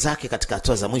kampeni zake katika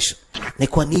hatua za mwisho. Ni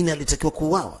kwa nini alitakiwa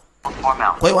kuuawa?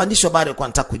 Kwa hiyo waandishi wa habari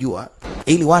wanataka kujua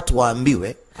ili watu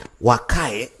waambiwe,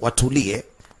 wakae, watulie,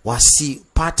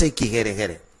 wasipate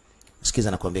kiherehere.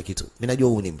 Sikiza nakwambia kitu. Mimi najua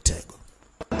huu ni mtego.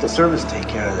 The service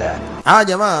take care of that.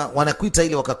 Jamaa wanakuita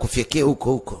ili wakakufyekee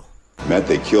huko. Matt,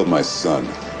 they killed my son.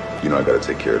 You know I gotta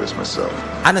take care of this myself.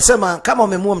 Anasema kama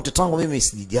wamemuua mtoto wangu mimi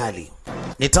sijali.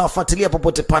 Nitawafuatilia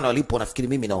popote pale walipo. Nafikiri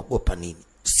mimi naogopa nini?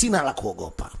 Sina la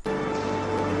kuogopa.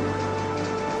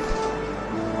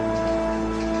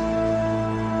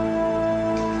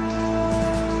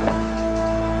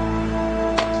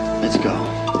 Let's go.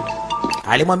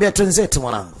 Alimwambia twenzetu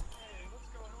mwanangu.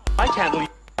 I can't leave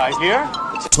you guys here.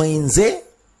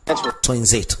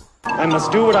 Twenzetu. I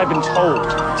must do what I've been told.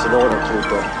 It's an order,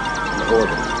 Trooper. An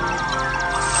order.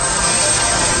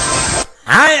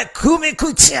 Haya,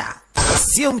 kumekucha.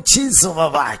 Sio mchezo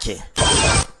babake.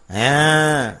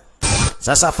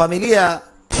 Sasa familia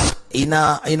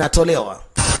inatolewa.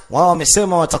 Wao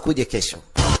wamesema watakuja kesho.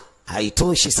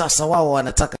 Haitoshi sasa, wao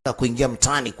wanataka kuingia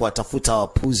mtaani kuwatafuta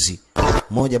wapuzi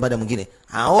mmoja baada mwingine.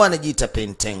 Hao wanajiita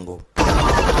pentengo.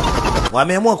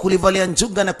 Wameamua kulivalia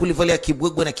njuga na kulivalia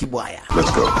kibwegwe na kibwaya.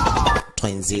 Let's go.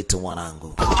 Twenzetu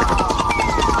mwanangu.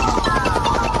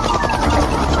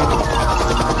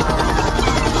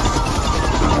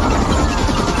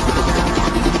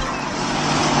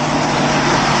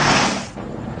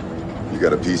 You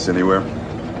got a piece anywhere?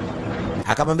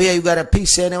 Akamwambia you got a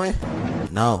piece anywhere?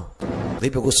 No.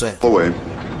 Vipi kuswe? Away.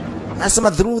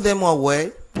 Anasema through them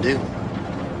away. Dude.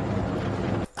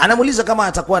 Anamuuliza kama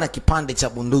atakuwa na kipande cha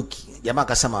bunduki. Jamaa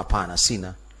akasema hapana,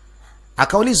 sina.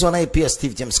 Akaulizwa naye pia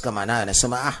Steve James kama naye,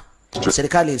 anasema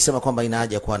serikali ilisema kwamba ina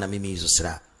haja kuwa na mimi hizo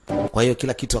silaha. Kwa hiyo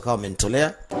kila kitu akawa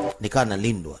amenitolea, nikawa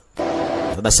nalindwa.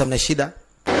 Basi hamna shida.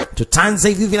 Tutaanza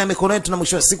hivi na mikono yetu na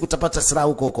mwisho wa siku utapata silaha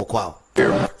huko kwao.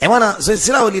 Bwana,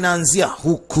 zoezi lao linaanzia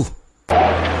huku.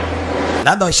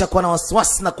 Labda washakuwa na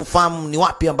wasiwasi na kufahamu ni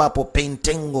wapi ambapo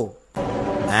pentengo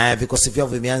vikosi vyao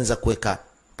vimeanza kuweka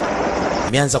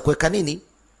nini?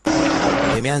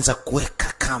 Vimeanza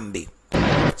kuweka kambi.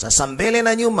 Sasa mbele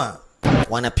na nyuma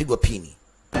wanapigwa pini.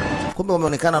 Kumbe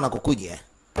wameonekana na kukuja.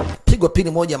 Pigwa amepigwa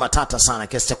pini moja matata sana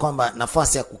kiasi cha kwamba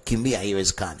nafasi ya kukimbia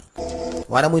haiwezekani.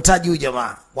 Wanamhitaji huyu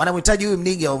jamaa, wanamhitaji huyu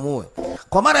mniga wamuue.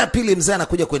 Kwa mara ya pili mzee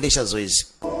anakuja kuendesha zoezi.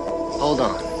 Hold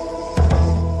on.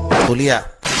 Tulia.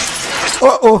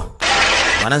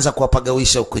 Wanaanza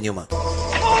kuwapagawisha huko nyuma.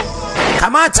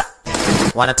 Kamata.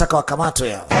 Wanataka wakamatwe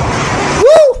yao.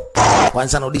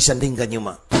 Kwanza anarudisha ndinga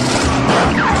nyuma.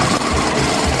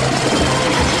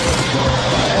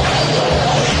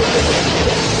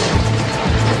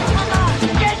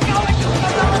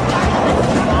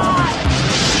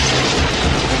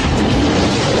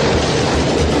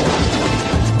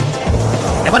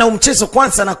 Bwana, mchezo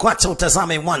kwanza na kuacha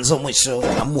utazame mwanzo mwisho.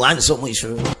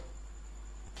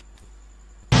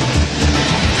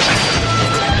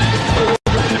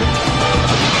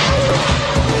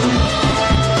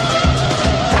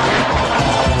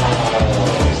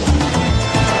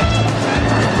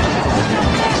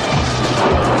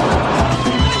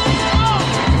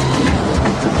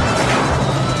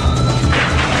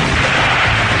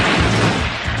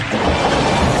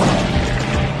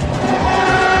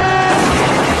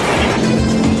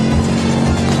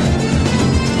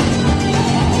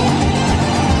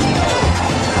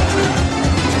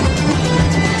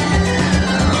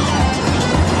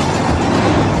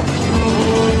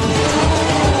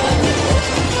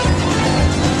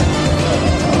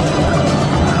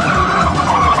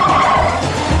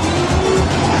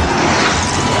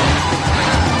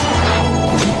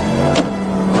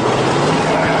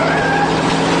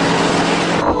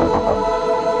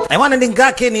 Bwana,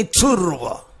 ndingake ni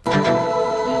turbo.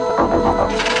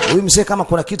 Huyu mzee kama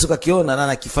kuna kitu kakiona na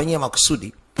anakifanyia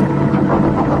makusudi.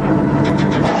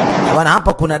 Bwana,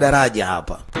 hapa kuna daraja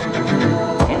hapa.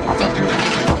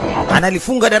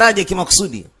 Analifunga daraja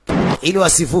kimakusudi ili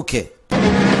wasivuke.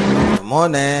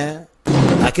 Umeona?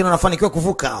 Lakini wanafanikiwa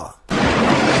kuvuka hawa.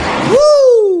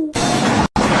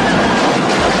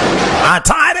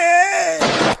 Hatari!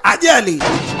 Ajali!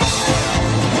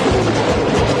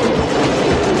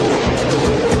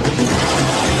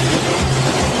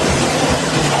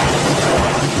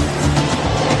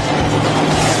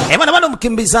 Bwana,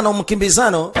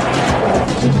 mkimbizano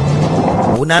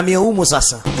unaamia humu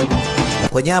sasa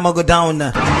kwenye ama go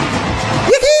down.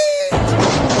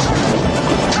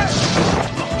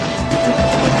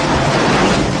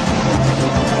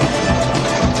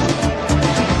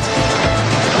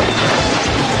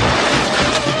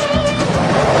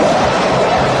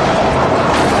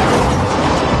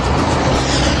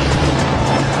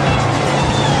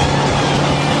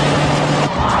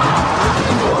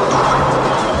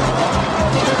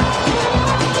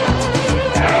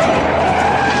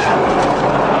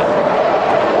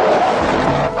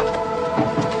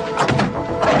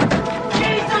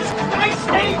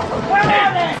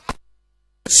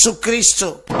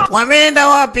 Kristo wameenda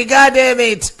wapi? God damn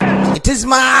it, it is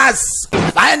my ass,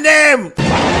 find them.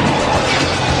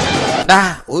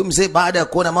 Huyu mzee baada ya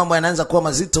kuona mambo yanaanza kuwa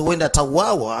mazito, huenda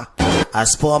atauawa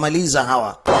asipowamaliza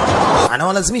hawa.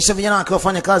 Anawalazimisha vijana wake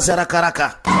wafanye kazi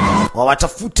haraka,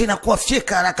 wawatafute na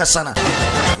kuwafyeka haraka sana.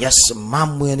 Yes,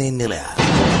 mambo yanaendelea.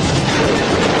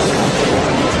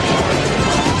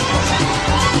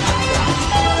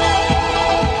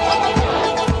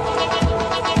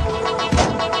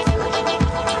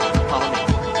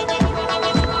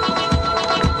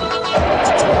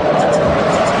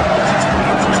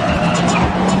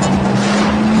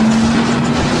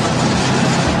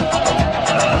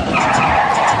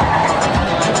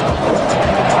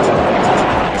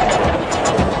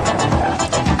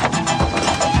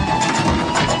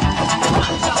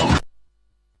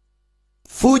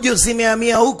 Fujo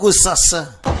zimehamia huku sasa.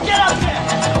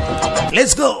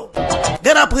 Let's go.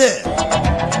 Get up here.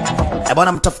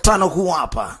 Bwana, mtafutano huu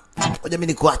hapa. Ngoja mimi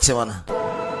nikuache bwana.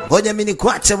 Ngoja mimi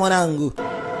nikuache mwanangu.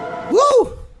 Woo!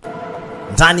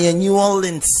 Ndani ya New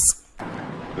Orleans.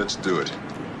 Let's do it.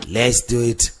 Let's do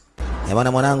it.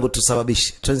 Bwana mwanangu,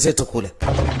 tusababishe. Twenzetu kule.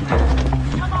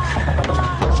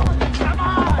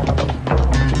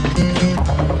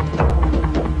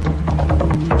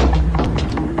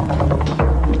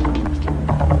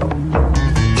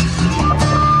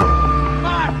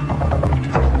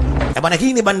 Bwana,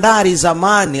 hii ni bandari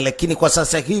zamani, lakini kwa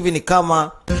sasa hivi ni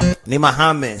kama ni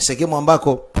mahame, sehemu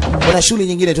ambako kuna shughuli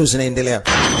nyingine tu zinaendelea.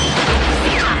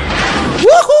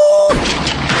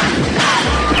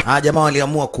 Jamaa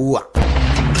waliamua kuua.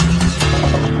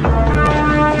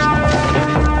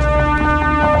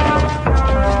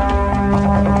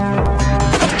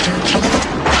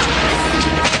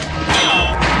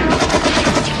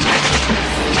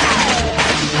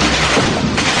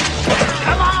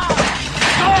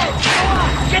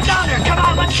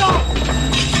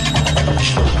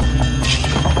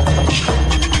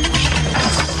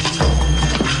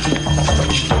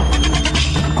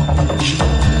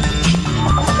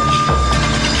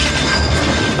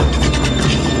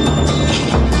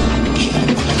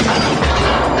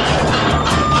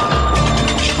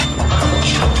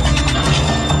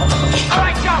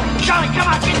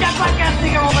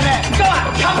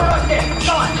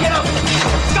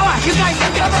 You guys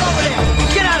can cover over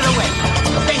there. Get out of the way.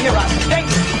 Stay here, Ross. Stay.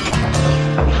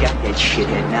 We got that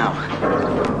shithead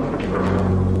now.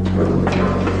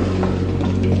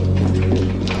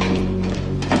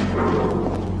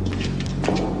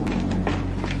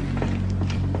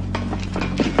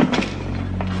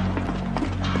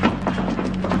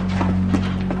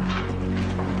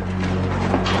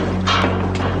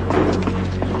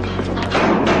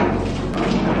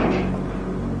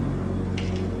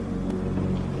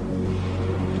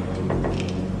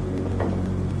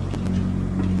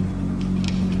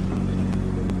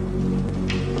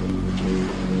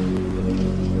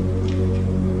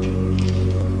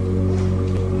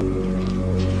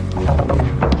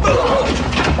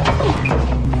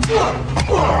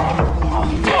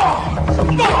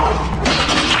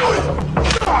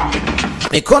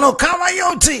 Mikono kama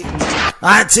yote.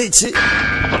 Atichi.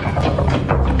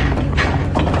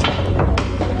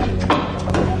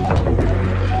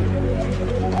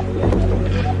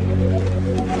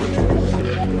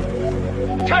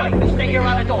 Charlie, you stay here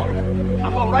around the door.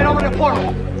 I'll go right over to the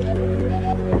portal.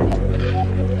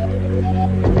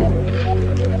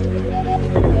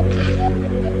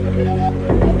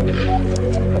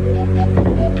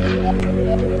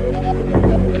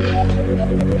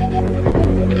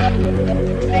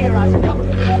 Stay here, Ross. Come.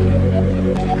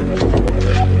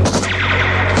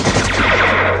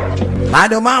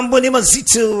 Bado mambo ni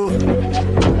mazito.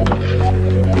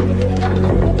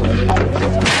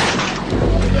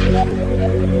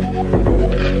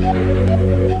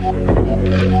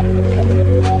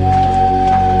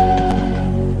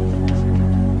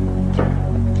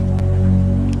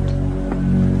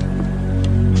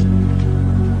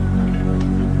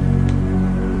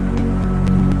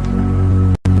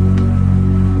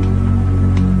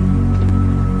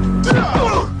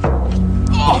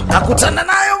 Nakutana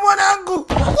nayo mwanangu.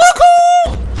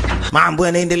 Mambo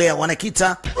yanaendelea,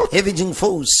 wanakita Avenging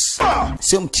Force.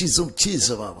 Sio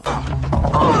mchizo baba.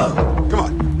 Come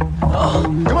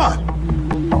on. Come on.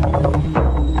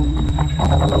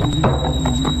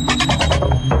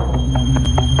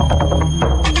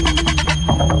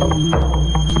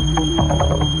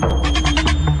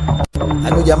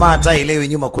 Ano jamaa hata elewi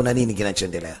nyuma kuna nini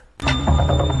kinachoendelea.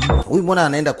 Huyu mbona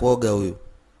anaenda kuoga huyu?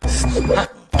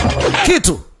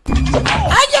 Kitu.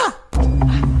 Aja.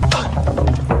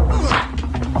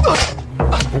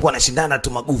 Huko anashindana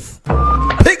tu maguvu.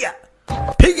 Piga.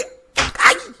 Piga.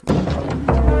 Aji.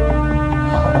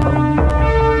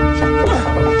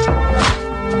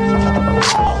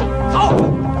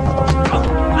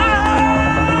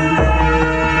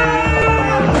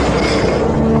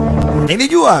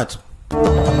 Nilijua tu.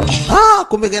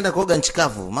 Kumbe kaenda kuoga nchi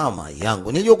kavu mama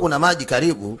yangu. Nilijua kuna maji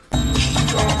karibu.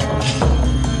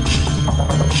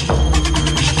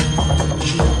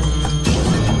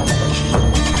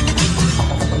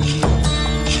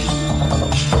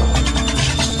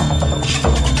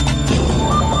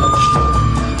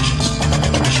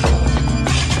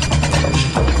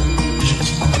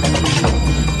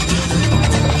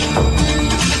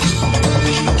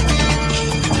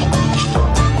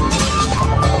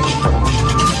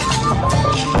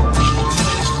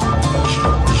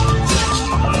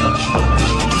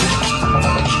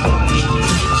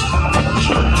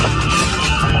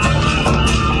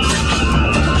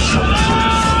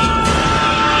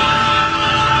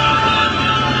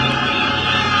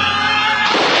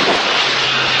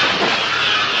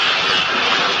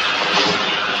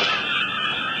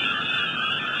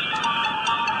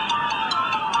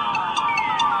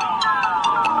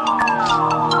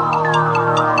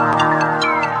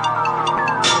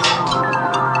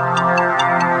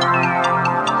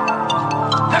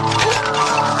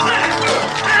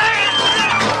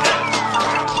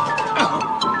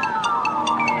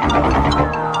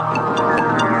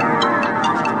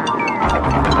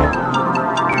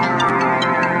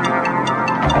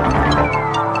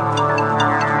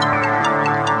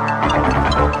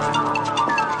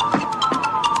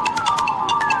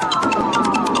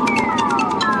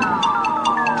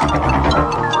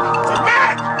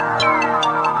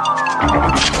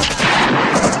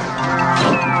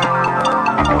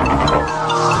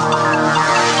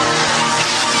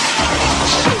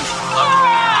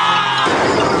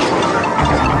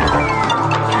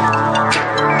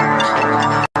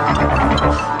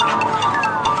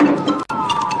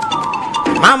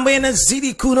 Mambo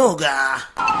yanazidi kunoga.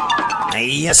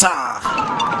 Yesa.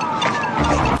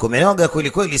 Kumenoga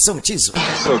kweli kweli, sio mchezo.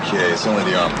 It's okay, it's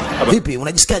only the arm. Vipi,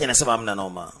 unajisikiaje? Anasema hamna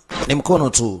noma. Ni mkono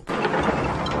tu.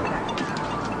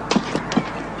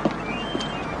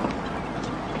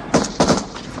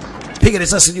 Piga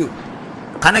risasi juu.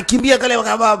 Kanakimbia kale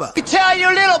wakababa. Tell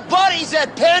your little buddies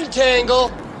at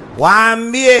Pentangle.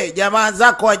 Waambie jamaa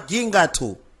zako wajinga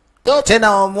tu.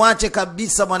 Tena wamwache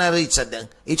kabisa mwana Richard.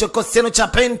 Hicho koseno cha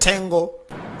Pentangle.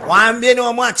 Waambie ni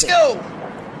wamwache.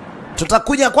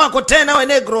 Tutakuja kwako tena we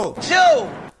negro.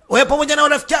 Wewe pamoja na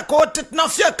rafiki yako wote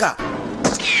tunafyeka.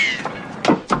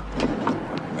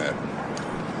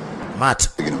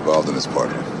 Matt. Get involved in this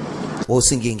party.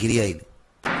 Usingeingilia hili.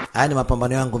 Haya ni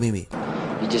mapambano yangu mimi.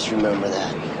 You just remember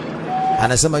that.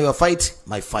 Anasema your fight,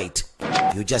 my fight.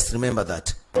 You just remember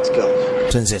that. Let's go.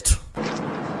 Twenzetu.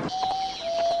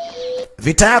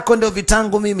 Vita yako ndio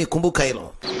vitangu mimi, kumbuka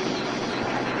hilo.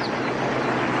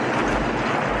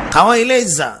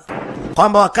 Kawaeleza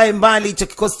kwamba wakae mbali, hicho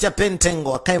kikosi cha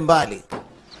Pentangle wakae mbali.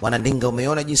 Wanandinga,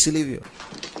 umeona jinsi ilivyo.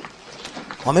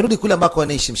 Wamerudi kule ambako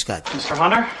wanaishi mshikaji. Mr.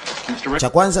 Hunter? Mr. Cha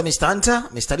kwanza Mr. Hunter,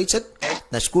 Mr. Richard.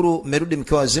 Nashukuru mmerudi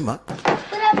mkiwa wazima.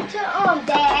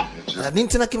 Nini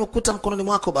tena kimekuta mkononi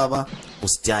mwako baba?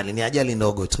 Usijali, ni ajali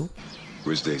ndogo tu.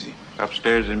 Where's Daisy?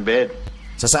 Upstairs in bed.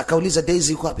 Sasa akauliza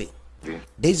Daisy yuko wapi?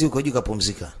 Daisy yuko juu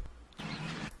kapumzika.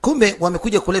 Kumbe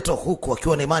wamekuja kuletwa huku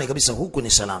wakiwa na imani kabisa huku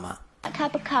ni salama. A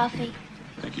cup of coffee.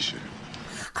 Thank you, sir.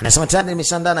 Anasema tayari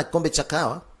nimeshaandaa na kikombe cha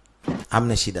kahawa.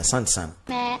 Hamna shida, asante sana.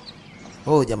 Matt.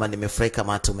 Oh jamani, nimefurahi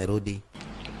kama hata umerudi.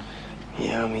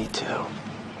 Yeah, me too.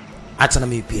 Hata na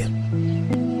mimi pia.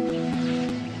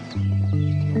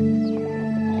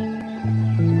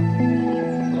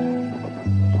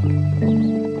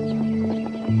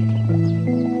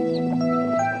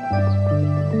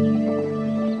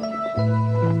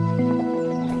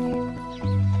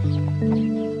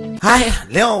 Haya,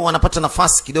 leo wanapata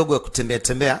nafasi kidogo ya kutembea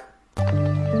tembea.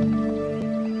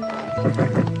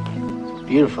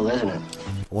 Beautiful, isn't it?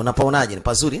 Unapaonaje? Ni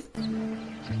pazuri?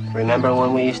 Remember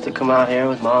when we used to come out here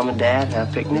with Mom and Dad,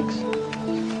 have picnics?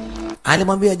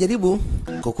 Alimwambia jaribu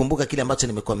kukumbuka kile ambacho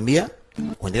nimekuambia,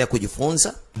 uendelea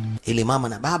kujifunza ili mama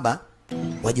na baba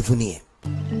wajivunie.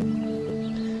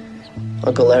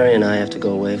 Uncle Larry and I have to go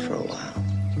away for a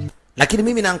while. Lakini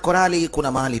mimi na Ankorali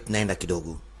kuna mahali tunaenda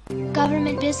kidogo.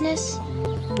 Government business?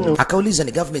 No. Akauliza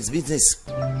ni government business.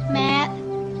 Matt,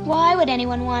 why would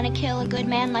anyone want to kill a good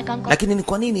man like Uncle? Lakini ni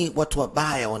kwa nini watu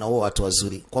wabaya wanaoa watu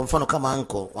wazuri? Kwa mfano kama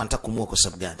Uncle wanataka kumuoa kwa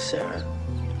sababu gani? Sarah.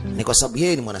 Ni kwa sababu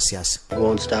yeye ni mwanasiasa. He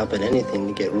won't stop at anything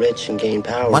to get rich and gain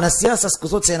power. Mwanasiasa siku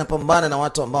zote anapambana na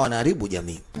watu ambao wanaharibu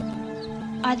jamii.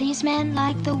 Are these men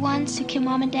like the ones who kill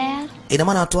Mom and Dad? Ina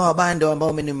maana watu hao wabaya ndio ambao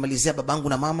wamenimalizia babangu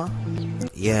na mama?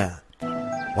 Yeah.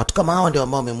 Watu kama hao ndio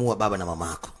ambao wamemuua baba na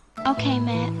mamako. Okay,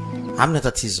 Matt. Hamna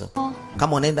tatizo.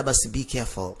 Kama unaenda basi be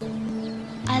careful.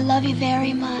 I love you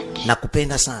very much.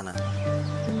 Nakupenda sana.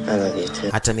 I love you too.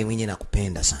 Hata mimi mwenyewe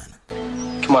nakupenda sana.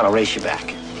 Come on, I'll race you back.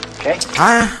 Okay?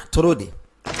 Haya, turudi.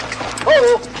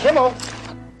 Oh, come on.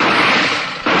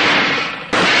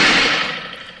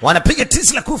 Wanapiga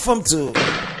tisi la kufa mtu.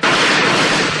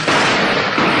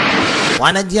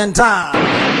 Wanajiandaa.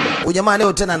 Ujamaa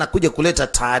leo tena anakuja kuleta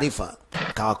taarifa.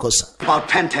 Kawakosa.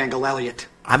 About Pentangle, Elliot.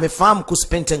 Amefahamu kuhusu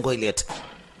Pentangle Elliot.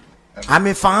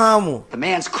 Amefahamu. The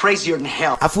man's crazier than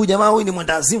hell. Afu jamaa huyu ni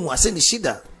mwendazimu, aseni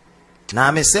shida. Na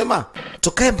amesema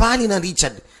tukae mbali na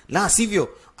Richard. La sivyo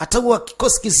ataua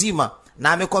kikosi kizima,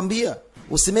 na amekwambia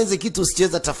usimeze kitu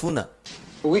usicheza tafuna.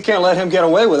 But we can't let him get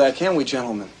away with that, can we,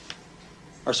 gentlemen?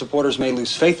 Our supporters may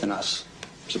lose faith in us.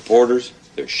 Supporters?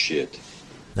 They're shit.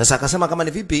 Sasa akasema kama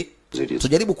ni vipi,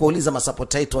 tujaribu kuuliza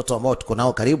masapota yetu, watu ambao tuko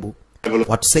nao karibu,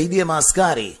 watusaidie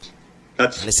maaskari.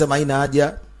 Alisema haina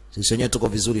haja, sisi wenyewe tuko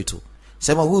vizuri tu.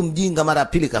 Sema huyu mjinga mara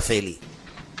pili kafeli.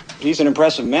 He's an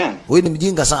impressive man. Huyu ni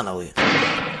mjinga sana huyu.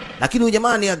 Lakini huyu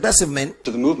jamaa ni aggressive man.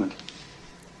 To the movement.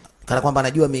 Kana kwamba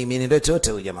anajua mienendo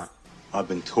yote huyu jamaa. I've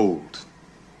been told.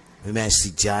 Mimi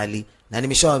sijali na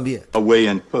nimeshawaambia. A way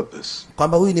and purpose.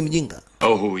 Kwamba huyu ni mjinga.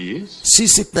 Oh, who he is?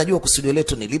 Sisi tunajua kusudio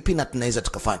letu ni lipi na tunaweza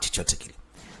tukafanya chochote kile.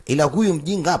 Ila huyu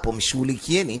mjinga hapo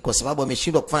mshughulikieni kwa sababu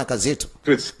ameshindwa kufanya kazi yetu.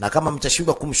 Na kama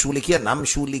mtashindwa kumshughulikia na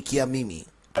mshughulikia mimi.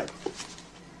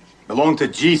 Belong to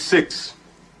G6.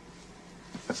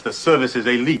 That's the services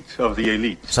elite of the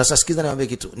elite. Sasa sikiza niwaambie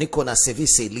kitu. Niko na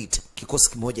service elite, kikosi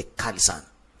kimoja kali sana.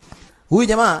 Huyu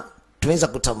jamaa tunaweza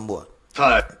kutambua.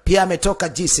 Pia ametoka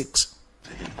G6.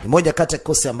 Ni moja kati ya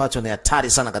kikosi ambacho ni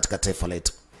hatari sana katika taifa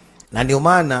letu. Na ndio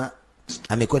maana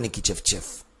amekuwa ni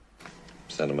kichefuchefu.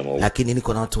 Lakini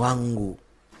niko na watu wangu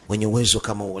wenye uwezo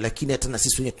kama huo, lakini hata na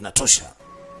sisi wenyewe tunatosha.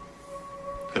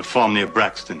 A farm near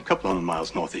Braxton, a couple hundred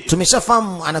miles north of here.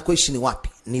 Tumeshafahamu anakoishi ni wapi.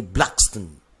 Ni Blackstone.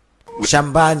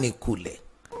 shambani kule,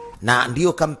 na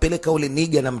ndio kampeleka ule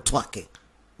niga na mtu wake.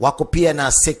 Wako pia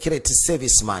na secret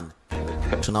serviceman,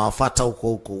 tunawafuata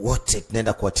huko wote,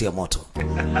 tunaenda kuwatia moto.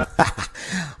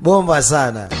 Bomba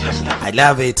sana, I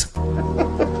love it.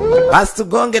 Basi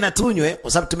tugonge na tunywe,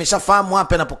 kwa sababu tumeshafahamu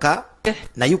hapa anapokaa,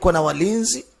 na yuko na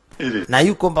walinzi, na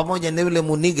yuko pamoja na yule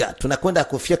muniga. Tunakwenda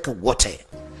kufyeka wote.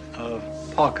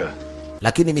 Parker.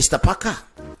 Lakini Mr. Parker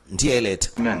ndiye Elliot.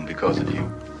 Men because of you.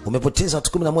 Umepoteza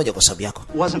watu 11 kwa sababu yako.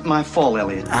 Wasn't my fault,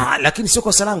 Elliot. Lakini sio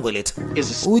kosa langu Elliot.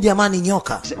 Huyu jamani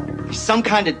nyoka. Some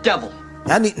kind of devil.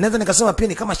 Yaani naweza nikasema pia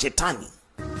ni kama shetani.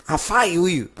 Hafai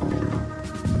huyu.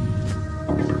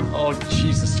 Oh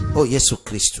Jesus. Oh Yesu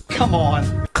Kristo. Come on.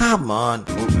 Come on.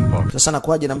 Sasa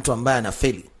nakuaje na mtu ambaye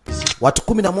anafeli? Watu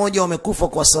 11 wamekufa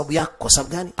kwa sababu yako. Kwa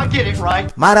sababu gani? I get it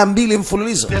right. Mara 2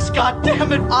 mfululizo. This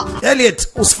goddamn it. Elliot,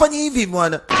 usifanye hivi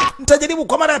bwana. Nitajaribu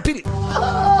kwa mara ya pili.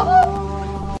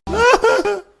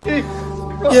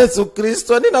 Yesu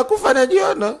Kristo, ninakufa na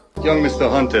jiona. Young Mr.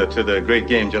 Hunter to the great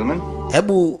game, gentlemen.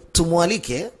 Hebu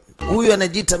tumualike huyu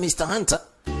anajiita Mr. Hunter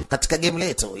katika game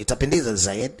letu, itapendeza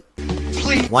zaidi.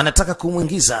 Wanataka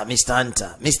kumuingiza Mr.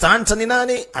 Hunter. Mr. Hunter ni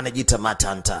nani? Anajiita Matt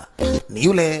Hunter. Ni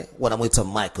yule wanamuita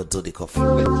Michael Dudikoff.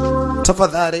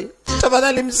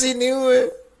 Tafadhali msini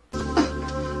uwe.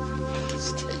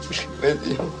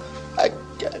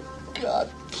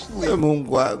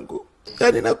 Mungu wangu.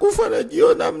 Yaani nakufa na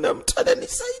jiona, mna mtu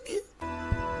ananisaidia.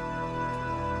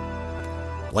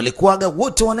 Walikuwaga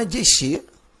wote wanajeshi,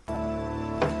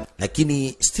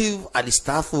 lakini Steve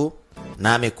alistaafu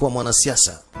na amekuwa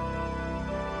mwanasiasa.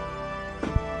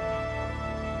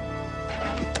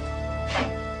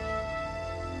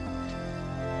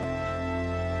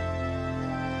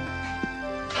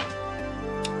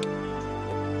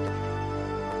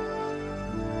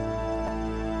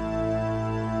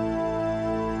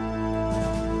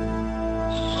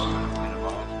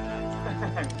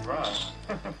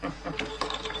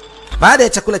 Baada ya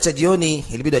chakula cha jioni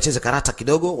ilibidi wacheze karata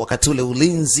kidogo. Wakati ule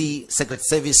ulinzi Secret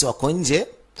Service wako nje,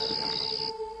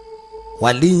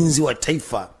 walinzi wa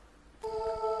taifa.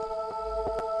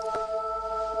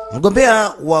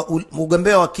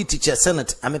 Mgombea wa kiti cha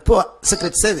Senate amepewa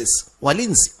Secret Service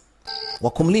walinzi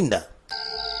wa kumlinda,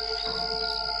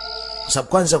 kwa sababu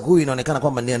kwanza huyu inaonekana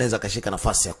kwamba ndiye anaweza kashika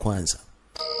nafasi ya kwanza.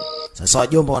 Sasa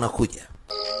wajomba wanakuja,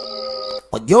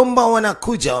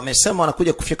 wamesema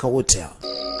wanakuja kufika wote hao.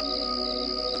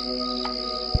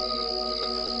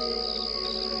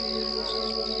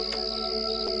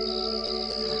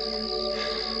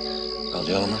 Well,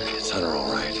 gentlemen, it's Hunter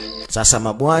all right. Sasa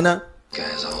mabwana,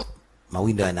 Guys, all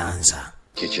mawindo yanaanza.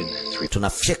 kitchen, 3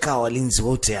 Tunafyeka walinzi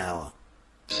wote hawa.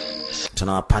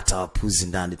 Tunawapata wapuzi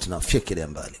ndani, tunafyekelea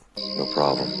mbali. no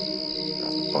problem.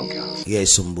 Bunkhouse.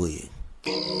 Yes, mbui.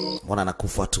 Mbona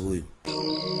anakufa tu huyu?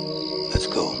 Let's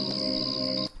go.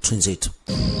 Twinzetu.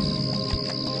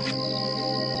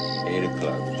 8 of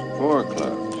clubs. 4 of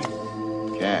clubs.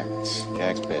 Jacks.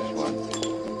 Jack's best one.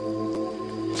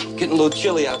 Getting a little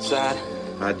chilly outside.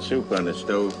 Hot soup on the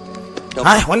stove.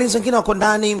 Hai, walinzi wengine wako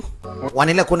ndani,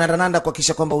 wanaendelea kunaranda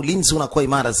kuhakikisha kwamba ulinzi unakuwa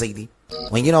imara zaidi.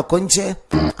 Wengine wako nje,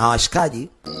 hawashikaji,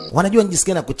 wanajua jinsi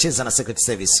gani kucheza na Secret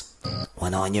Service.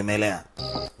 Wanawanyemelea.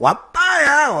 Wabaya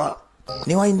hawa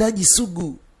ni waindaji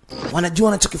sugu. Wanajua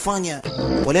wanachokifanya.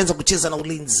 Walianza kucheza na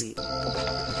ulinzi.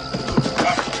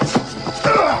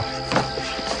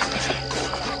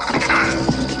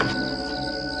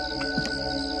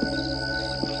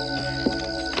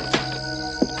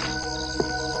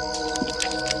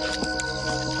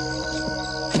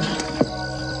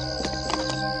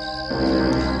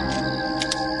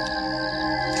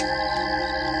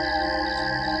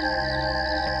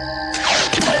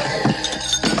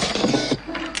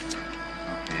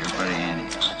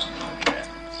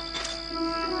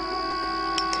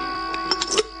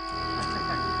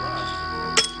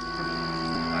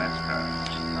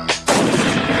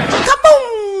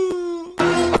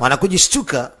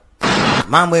 Wanakujishtuka,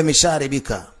 mambo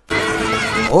yameshaharibika.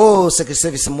 Oh, Secret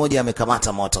Service mmoja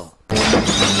amekamata moto.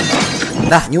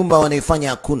 Na nyumba wanaifanya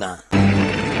hakuna.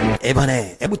 Bana,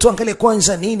 hebu tuangalie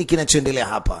kwanza nini kinachoendelea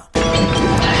hapa.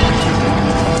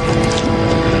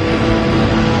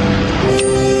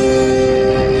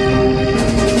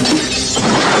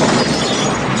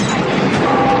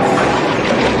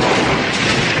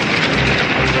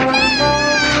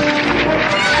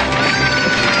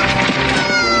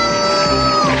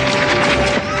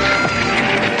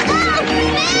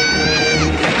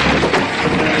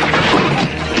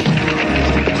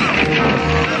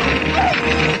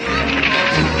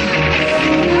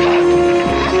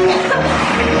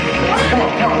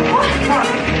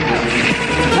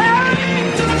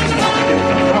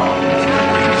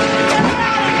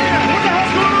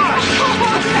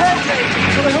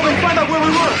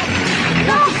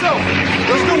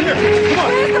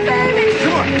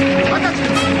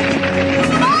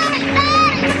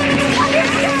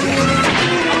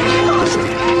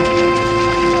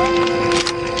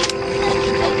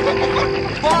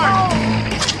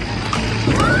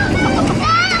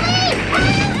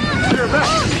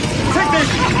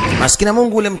 Maskini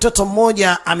Mungu, ule mtoto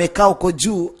mmoja amekaa huko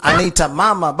juu, anaita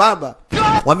mama baba.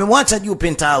 Wamemwacha juu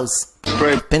penthouse.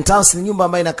 Penthouse ni nyumba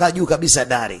ambayo inakaa juu kabisa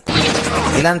dari.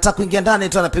 Ila anataka kuingia ndani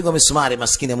tu anapigwa misumari.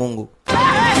 Maskini Mungu,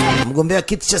 mgombea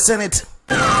kiti cha Senate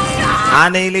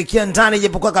anaelekea ndani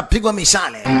japokuwa kapigwa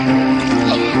mishale.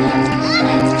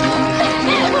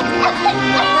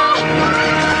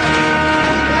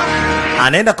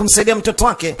 Anaenda kumsaidia mtoto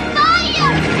wake.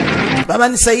 Baba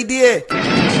nisaidie.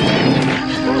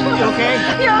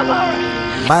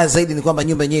 Mbaya zaidi ni kwamba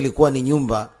nyumba yenyewe ilikuwa ni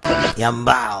nyumba ya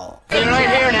mbao.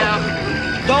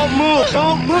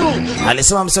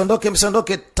 Alisema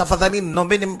msiondoke tafadhali,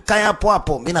 naombeni mkae hapo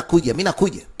hapo. Mimi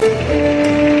nakuja.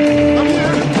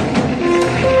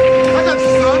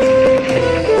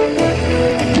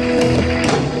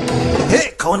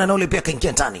 Kaona na ule pia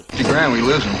kaingia ndani.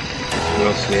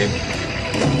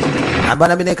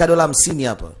 Bana mimi naeka dola 50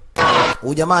 hapa.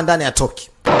 Huyu jamaa ndani atoki.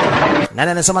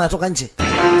 Nani anasema anatoka nje?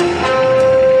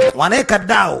 Wanaeka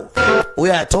dau.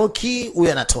 Huyu atoki,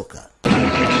 huyu anatoka.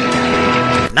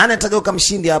 Nani atageuka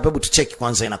mshindi hapa? Hebu tucheki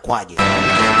kwanza inakwaje.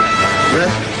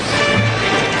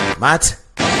 Matt,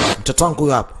 mtoto wangu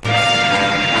huyu hapa.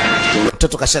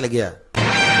 Mtoto kashalegea.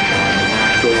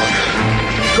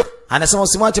 Anasema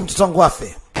usimwache mtoto wangu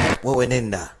afe. Wewe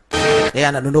nenda. Yeye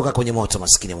anadondoka kwenye moto.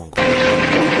 Maskini Mungu.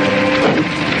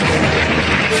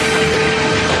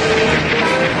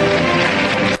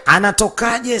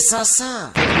 Anatokaje sasa?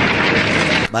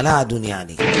 Balaa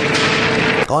duniani.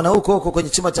 Kaona huko kwenye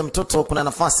chumba cha mtoto kuna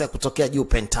nafasi ya kutokea juu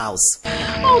penthouse.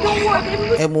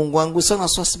 Mungu wangu, sana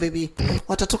swasi baby.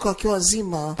 Watatoka wakiwa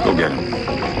wazima.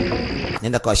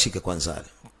 Nenda kawashike kwanza wale.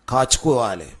 Kawachukue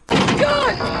wale.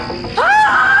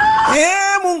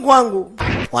 Mungu wangu.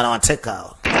 Wanawateka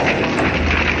hao.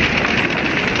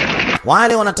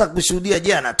 Wale wanataka kushuhudia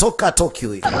je anatoka Tokyo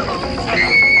huyu.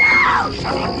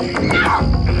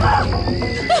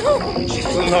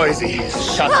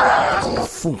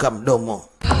 Funga mdomo.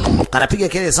 Anapiga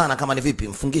kelele sana kama ni vipi,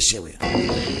 mfungishe huyo.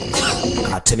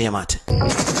 Atemea mate.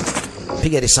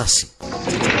 Piga risasi.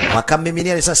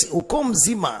 Wakamiminia risasi uko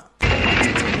mzima.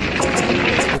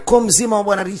 Uko mzima wa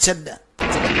bwana Richard.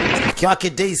 Mke wake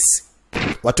Daisy.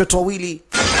 Watoto wawili.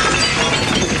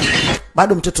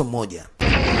 Bado mtoto mmoja.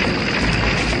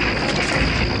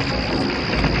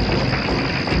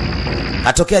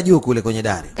 Atokea juu kule kwenye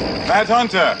dari.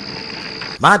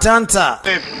 Matt Hunter.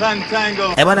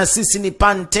 Bwana sisi ni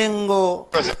Pantengo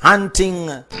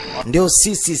Hunting. Ndio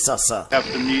sisi sasa.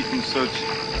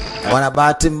 Bwana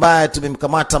bahati mbaya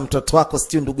tumemkamata mtoto wako,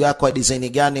 sio ndugu yako wa design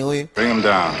gani huyu? Bring him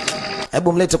down.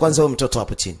 Hebu mlete kwanza huyo mtoto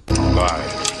hapo chini.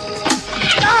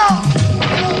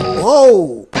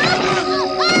 Oh!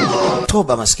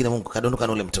 Toba maskini Mungu, kadondoka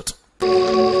na ule mtoto.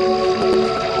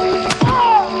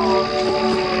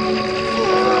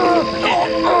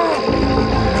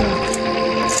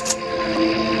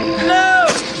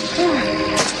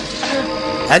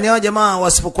 Yaani hao jamaa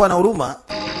wasipokuwa na huruma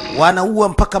wanaua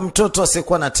mpaka mtoto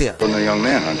asiyekuwa na hatia.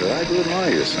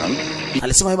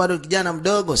 Alisema bado kijana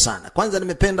mdogo sana. Kwanza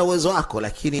nimependa uwezo wako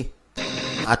lakini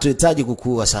hatuhitaji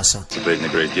kukuua sasa.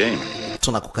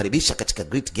 Tunakukaribisha katika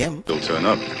great game.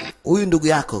 Huyu ndugu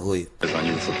yako huyu.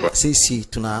 Sisi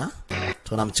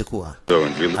tunamchukua.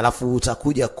 Alafu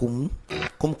utakuja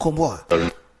kumkomboa.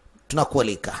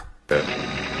 Tunakualika.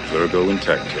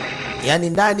 Yaani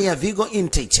ndani ya Vigo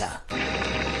Intecha.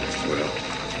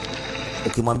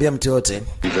 Ukimwambia mtu yote,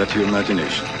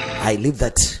 I leave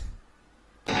that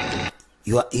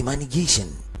your imagination.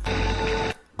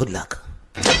 Good luck.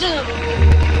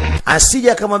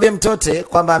 Asija akamwambia mtote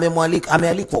kwamba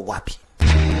amealikwa wapi.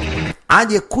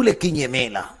 Aje kule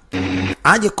Kinyemela.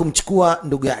 Aje kumchukua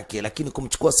ndugu yake, lakini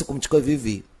kumchukua si kumchukua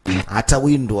hivi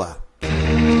atawindwa.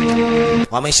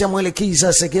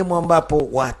 Wameshamwelekeza sehemu ambapo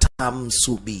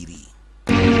watamsubiri.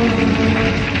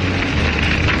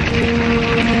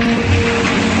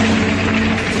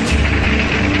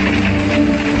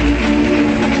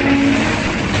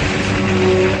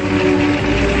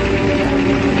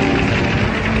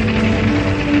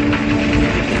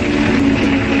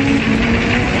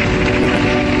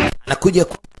 Nakuja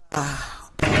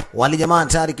wale jamaa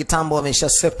tayari kitambo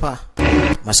wameshasepa.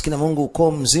 Maskini Mungu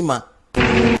uko mzima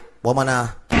wa mwana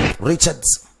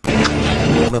Richards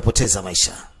umepoteza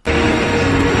maisha.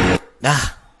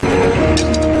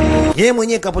 Yeye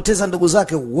mwenyewe kapoteza ndugu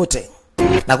zake wote.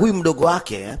 Na huyu mdogo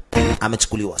wake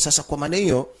amechukuliwa. Sasa kwa maana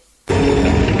hiyo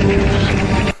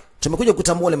tumekuja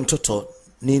kutambua ule mtoto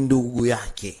ni ndugu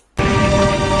yake.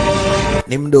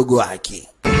 Ni mdogo wake.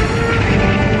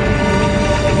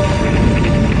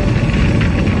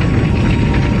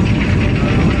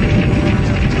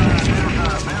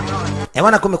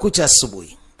 Ewana kumekucha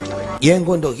asubuhi.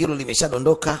 Jengo ndo hilo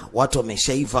limeshadondoka, watu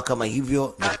wameshaiva kama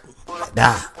hivyo.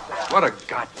 Da. What a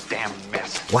goddamn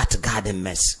mess. What a goddamn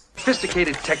mess.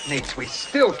 Sophisticated techniques we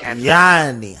still can't.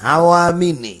 Yani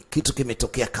hawaamini kitu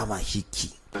kimetokea kama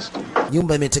hiki.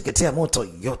 Nyumba imeteketea moto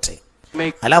yote.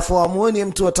 Alafu hamuoni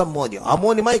mtu hata mmoja.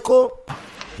 Hamuoni Michael,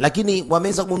 lakini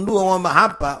wameweza kugundua kwamba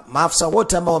hapa maafisa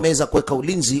wote ambao wameweza kuweka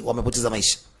ulinzi wamepoteza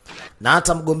maisha. Na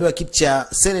hata mgombea wa kiti cha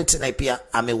Senate naye pia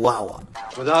ameuawa.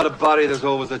 Without a body there's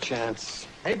always a chance.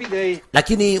 Maybe they.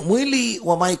 Lakini mwili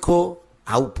wa Michael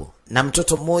haupo na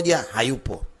mtoto mmoja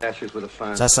hayupo.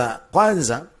 Sasa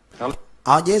kwanza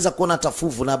hawajaweza kuona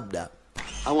tafuvu, labda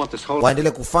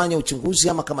waendelee kufanya uchunguzi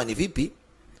ama kama ni vipi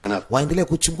waendelee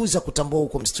kuchunguza kutambua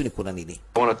huko msituni kuna nini.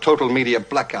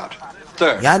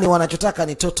 Yani wanachotaka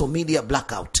ni total media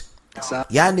blackout.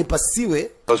 Yani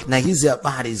pasiwe na hizi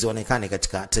habari zionekane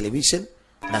katika television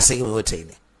na sehemu yote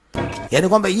ile. Yani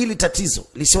kwamba hili tatizo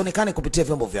lisionekane kupitia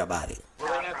vyombo vya habari.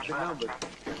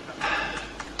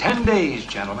 10 days,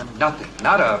 gentlemen. Nothing.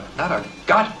 Not a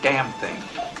goddamn thing.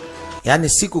 Yani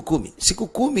siku 10. Siku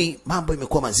 10 mambo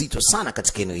imekuwa mazito sana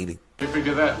katika eneo hili.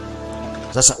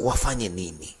 Sasa wafanye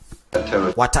nini?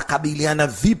 Watakabiliana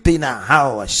vipi na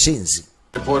hawa washenzi?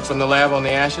 Report from the lab on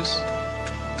the ashes?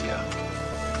 Yeah.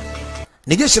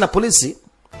 Ni jeshi la polisi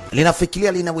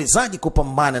linafikiria linawezaje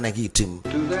kupambana na hii timu.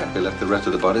 Do that. They left the rest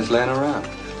of the bodies laying around.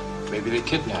 Maybe they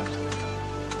kidnapped.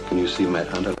 Can you see Matt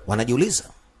Hunter? Wanajiuliza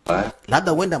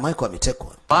labda huenda Michael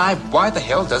ametekwa. Why the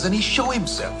hell doesn't he show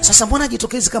himself? Sasa mbona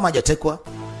hajitokezi kama hajatekwa?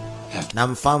 Na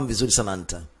mfahamu vizuri sana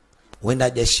Hunter. Huenda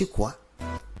hajashikwa.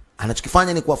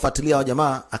 Anachokifanya ni kuwafuatilia wa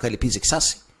jamaa akalipiza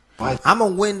kisasi. Ama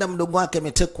huenda mdogo wake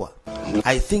ametekwa.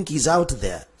 I think he's out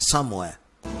there somewhere.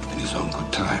 In his own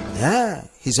good time. Yeah,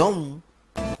 his own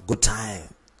good time.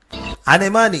 Ana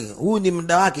imani huu ni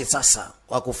muda wake sasa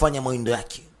wa kufanya mwindo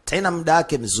yake. Tena muda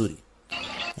wake mzuri.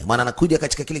 Maana anakuja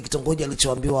katika kile kitongoji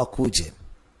alichoambiwa akuje.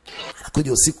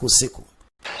 Anakuja usiku.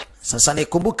 Sasa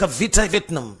nikumbuka vita ya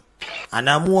Vietnam.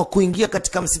 Anaamua kuingia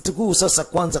katika msitu huu sasa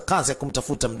kuanza kazi ya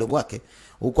kumtafuta mdogo wake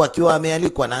huko akiwa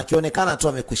amealikwa na akionekana tu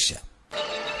amekwisha.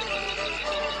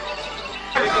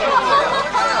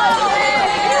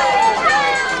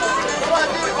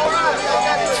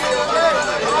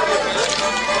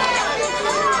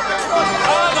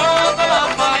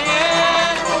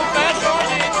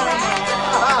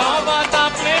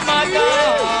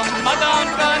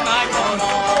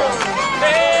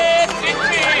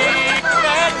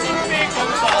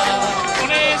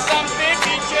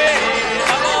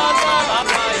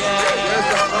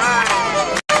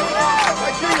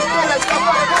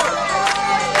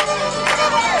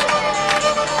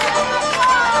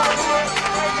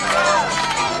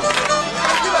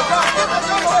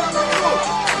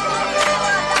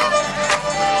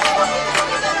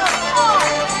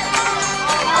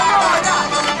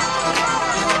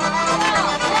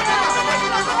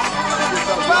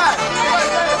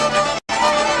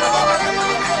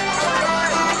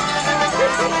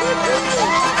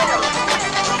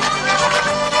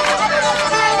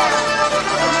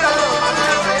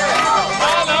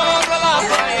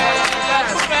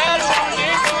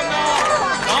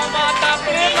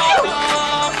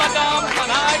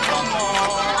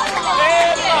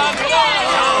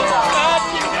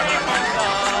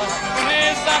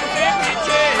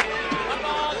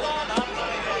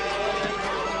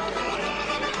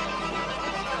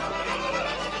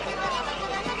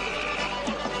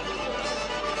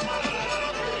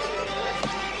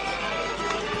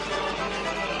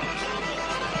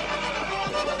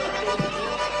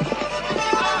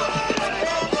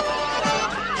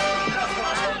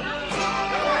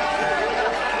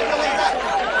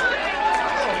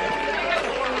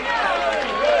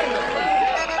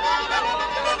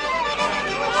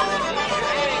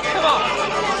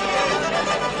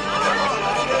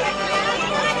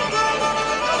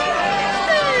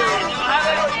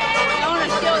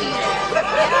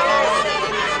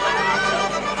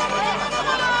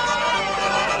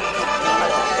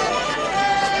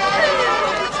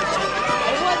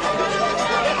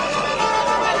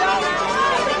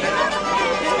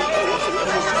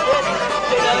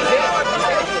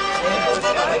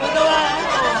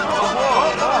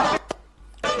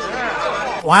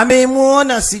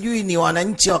 Wamemuona sijui ni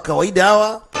wananchi wa kawaida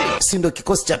hawa, si ndio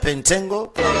kikosi cha Pentangle.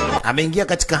 Ameingia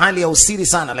katika hali ya usiri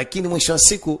sana, lakini mwisho wa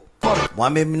siku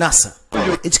wamemnasa.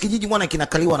 Hichi kijiji mwana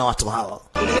kinakaliwa na watu hawa.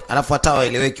 Alafu hata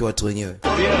waeleweki watu wenyewe.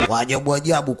 Waajabu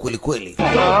ajabu kweli kweli.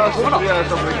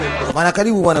 Bwana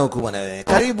karibu bwana huko bwana wewe.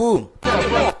 Karibu.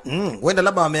 Wenda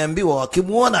labda wameambiwa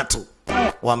wakimuona tu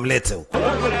wamlete huko.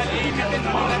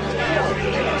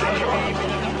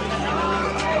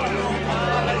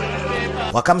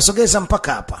 Wakamsogeza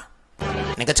mpaka hapa.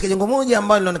 Ni katika jengo moja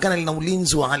ambalo linaonekana lina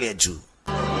ulinzi wa hali ya juu.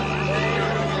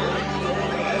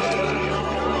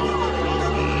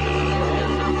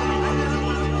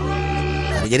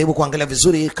 Alijaribu kuangalia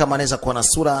vizuri kama anaweza kuwa na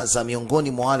sura za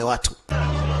miongoni mwa wale watu.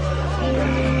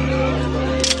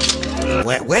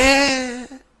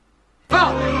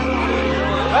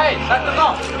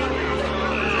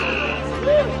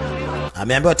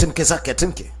 Ameambiwa timke zake,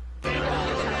 timke.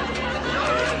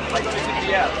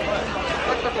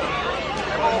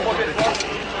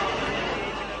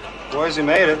 Boys, he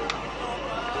made it.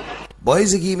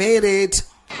 Boys, he made it.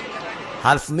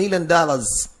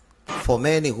 $500,000 for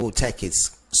many who take it.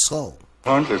 So,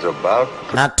 Hunt is about...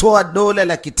 natoa dola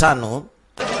 500,000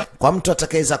 kwa mtu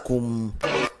atakayeweza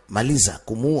kummaliza,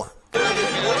 kumuua.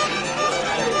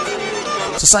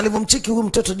 Sasa alivyomcheki huyu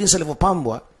mtoto jinsi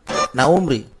alivyopambwa na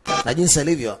umri na jinsi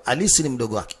alivyo, Alisi ni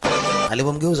mdogo wake.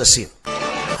 Alivyomgeuza sio.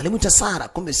 Alimuita Sara,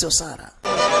 kumbe sio Sara.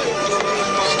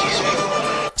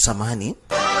 Samahani.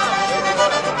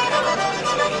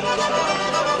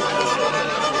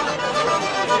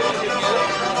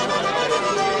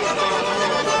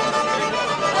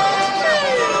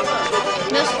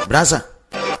 Braza,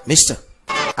 mister,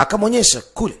 akamonyesha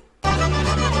kule.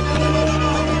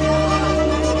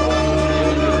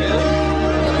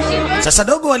 Sasa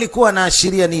dogo alikuwa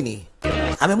anaashiria nini?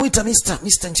 Amemuita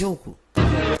mister, njoo huku.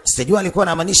 Sijajua alikuwa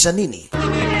anamaanisha nini.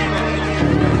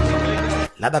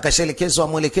 Labda kashaelekezwa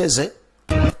amwelekeze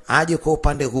aje kwa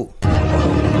upande huu.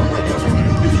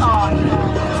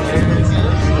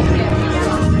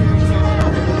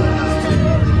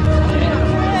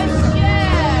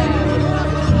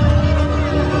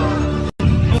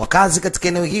 Wakazi katika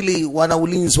eneo hili wana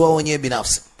ulinzi wao wenyewe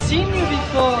binafsi.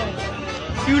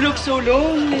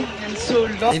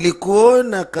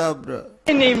 Nilikuona kabla.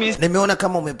 Nimeona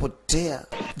kama umepotea.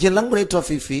 Jina langu naitwa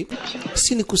Fifi.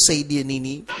 Si nikusaidie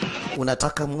nini?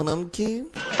 Unataka mwanamke?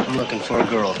 I'm looking for a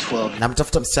girl, 12.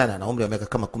 Namtafuta msichana na umri wa miaka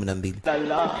kama 12.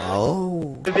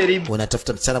 Oh.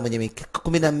 Unatafuta msichana mwenye miaka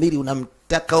 12,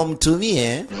 unamtaka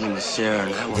umtumie?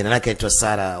 Jina lake naitwa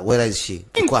Sara. Where is she?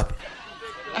 Iko wapi?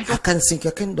 I can't think,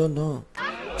 I don't know.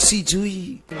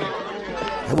 Sijui.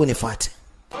 Hebu nifuate.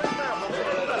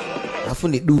 Afu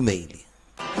ni dume hili.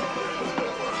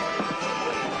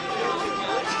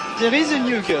 There is a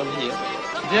new girl here.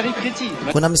 Very pretty.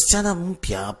 Kuna msichana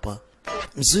mpya hapa.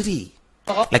 Mzuri.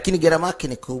 Lakini gharama yake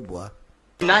ni kubwa.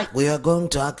 We are going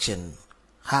to action.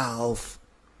 Half.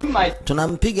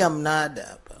 Tunampiga mnada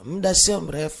hapa. Muda sio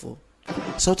mrefu.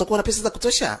 Sasa utakuwa na pesa za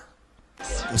kutosha?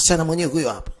 Msichana mwenyewe huyo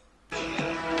hapa.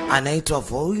 Anaitwa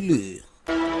Voile.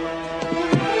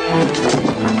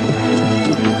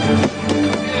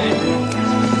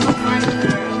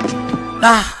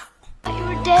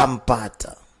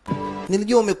 Kampata.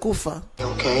 Nilijua umekufa.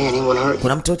 Okay, anyone hurt?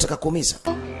 Kuna mtu yote kakuumiza?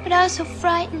 But I was so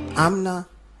frightened. Amna.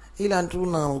 Ila tu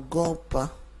naogopa.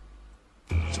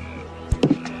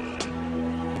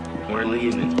 We're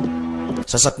leaving.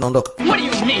 Sasa tunaondoka. What do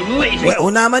you mean leaving? Wewe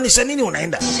unamaanisha nini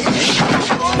unaenda?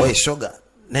 Wewe shoga,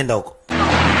 nenda huko.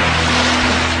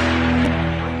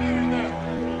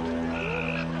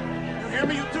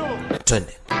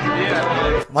 Twende.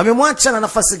 Wamemwacha na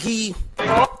nafasi hii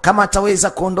kama ataweza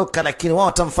kuondoka, lakini wao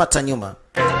watamfuata nyuma.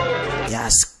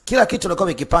 Yes, kila kitu alikuwa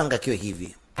amekipanga kiwe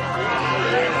hivi.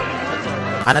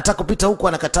 Anataka kupita huku,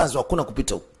 anakatazwa, hakuna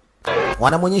kupita huku.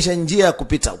 Wanamwonyesha njia ya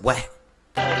kupita. We,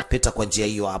 pita kwa njia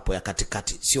hiyo hapo ya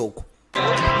katikati, sio huku.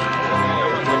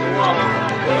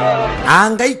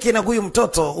 Aangaike na huyu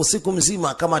mtoto usiku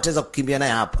mzima kama ataweza kukimbia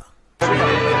naye hapa.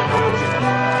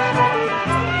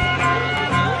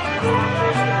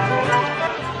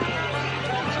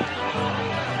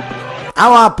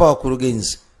 Hawa hapa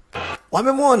wakurugenzi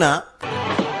wamemwona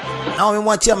na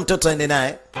wamemwachia mtoto aende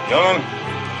naye.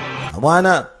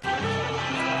 Bwana,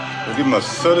 we'll give him a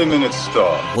 30-minute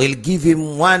start. We'll give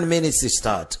him 1 minute to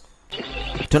start.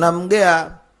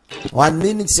 Tunamgea 1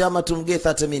 minute ama tumgee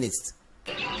 30 minutes?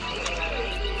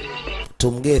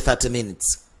 Tumgee 30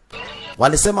 minutes.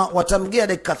 Walisema watamgea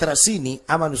dakika 30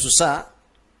 ama nusu saa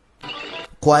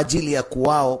kwa ajili ya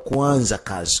kuwao kuanza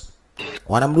kazi.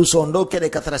 Wanamruhusu aondoke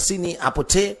dakika 30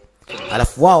 apotee,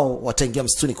 alafu wao wataingia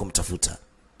msituni kumtafuta.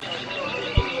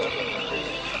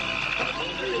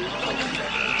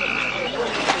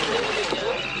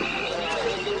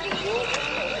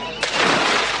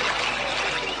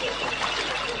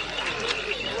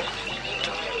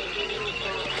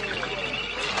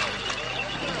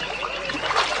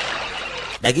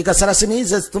 Dakika 30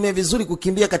 hizi zitumie vizuri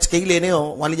kukimbia katika ile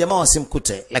eneo wale jamaa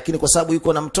wasimkute, lakini kwa sababu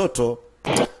yuko na mtoto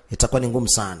itakuwa ni ngumu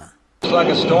sana. Looks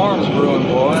like a storm's brewing,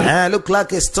 boy. Look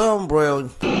like a storm, bro.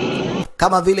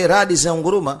 kama vile radi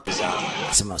zinaunguruma.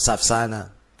 Sema safi sana.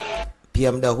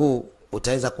 Pia muda huu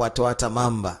utaweza kuwatoa hata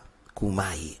mamba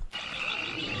kumai.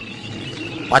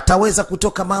 Wataweza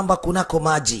kutoka mamba kunako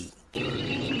maji.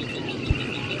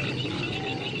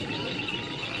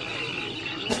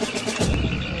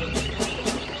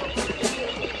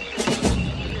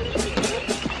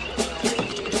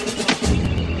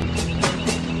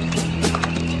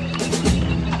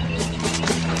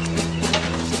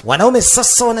 Wanaume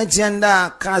sasa wanajiandaa,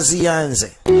 kazi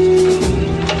yanze.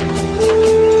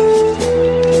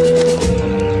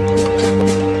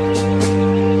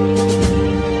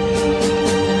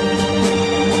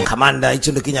 Kamanda,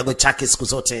 hicho ndio kinyago chake siku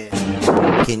zote.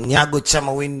 Kinyago cha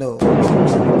mawindo.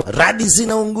 Radi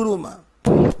zinaunguruma.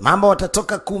 Mamba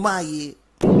watatoka kumai.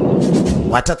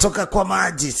 Watatoka kwa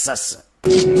maji sasa.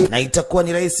 Na itakuwa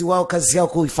ni rahisi wao kazi yao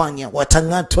kuifanya.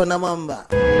 Watang'atwa na mamba.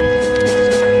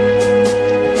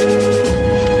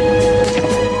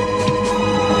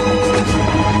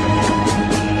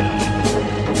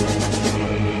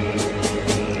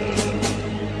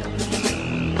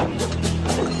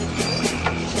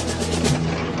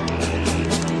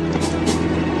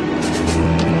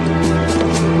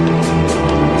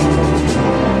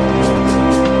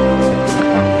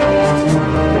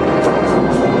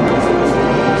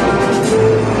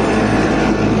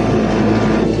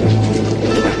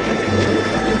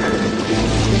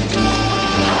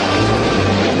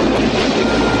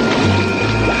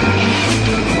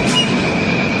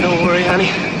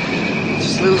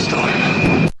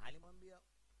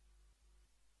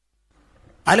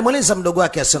 Alimweleza mdogo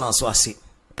wake asiwe na wasiwasi.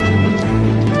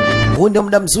 Huu ndio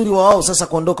muda mzuri wa wao sasa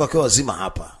kuondoka wakiwa wazima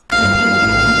hapa.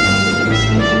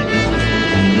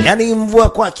 Yaani mvua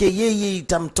kwake yeye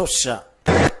itamtosha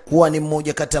kuwa ni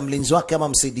mmoja kati ya mlinzi wake ama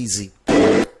msaidizi.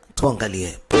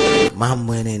 Tuangalie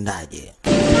mambo yanaendaje.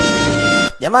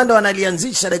 Jamaa ndo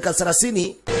wanalianzisha dakika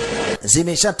 30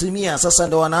 zimeshatimia, sasa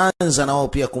ndo wanaanza na wao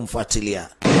pia kumfuatilia.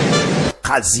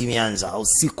 Kazi imeanza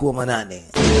usiku wa manane.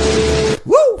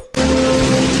 Woo!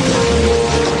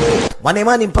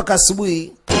 Wanaimani mpaka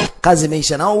asubuhi kazi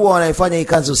imeisha, na huwa wanaifanya hii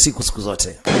kazi usiku siku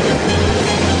zote.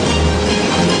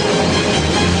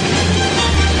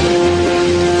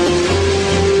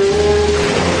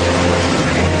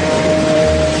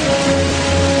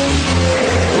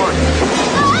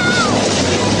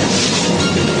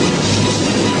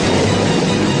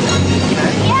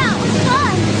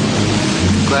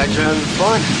 Glad you're having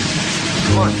fun.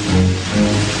 Come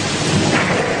on.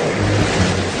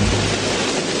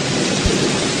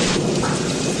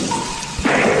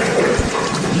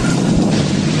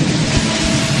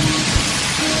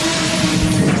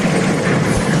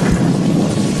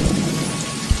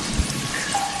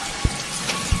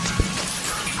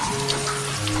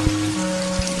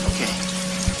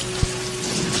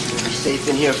 Safe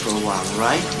in here for a while,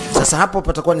 right? Sasa hapo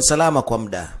patakuwa ni salama kwa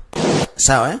muda.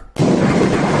 Sawa eh?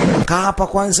 Kaa hapa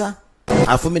kwanza,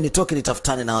 alafu mimi nitoke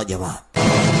nitafutane na hao jamaa.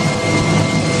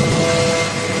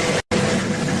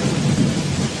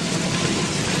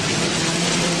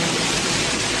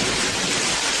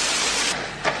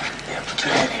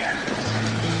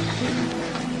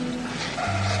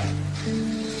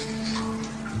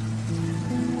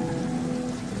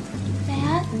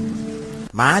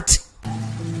 Matt?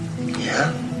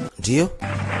 Yeah? Ndio?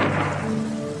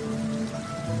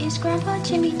 Is Grandpa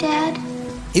Jimmy dead?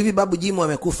 Hivi babu Jimmy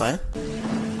amekufa eh?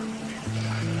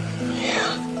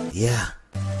 Yeah. Yeah.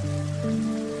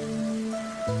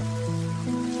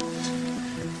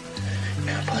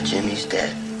 Grandpa Jimmy's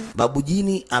dead. Babu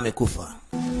Jimmy amekufa.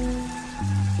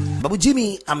 Babu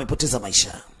Jimmy amepoteza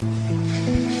maisha.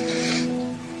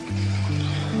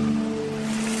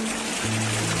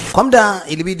 Kwa muda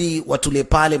ilibidi watulie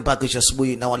pale mpaka kesho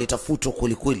asubuhi, na walitafutwa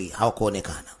kwelikweli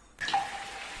hawakuonekana.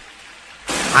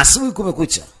 Asubuhi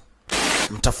kumekucha.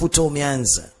 Mtafuto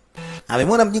umeanza.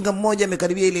 Amemwona mjinga mmoja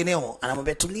amekaribia ile eneo,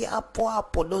 anamwambia tulia hapo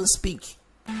hapo, don't speak.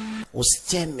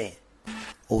 Usicheme.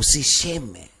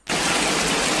 Usisheme.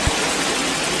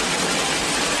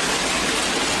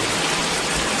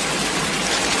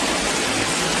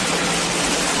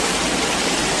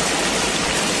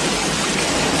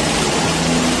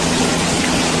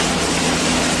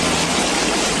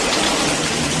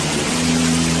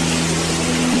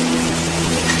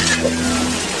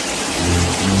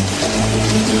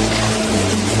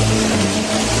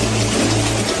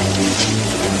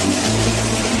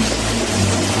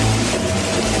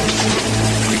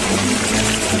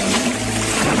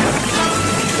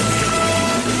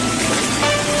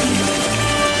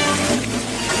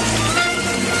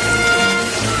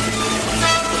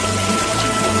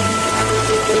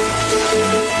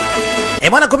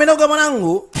 Bwana kumenoga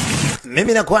mwanangu.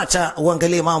 Mimi nakuacha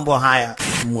uangalie mambo haya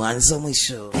mwanzo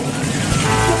mwisho.